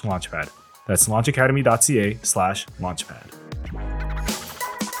launchacademy.ca/launchpad. That's launchacademy.ca/launchpad.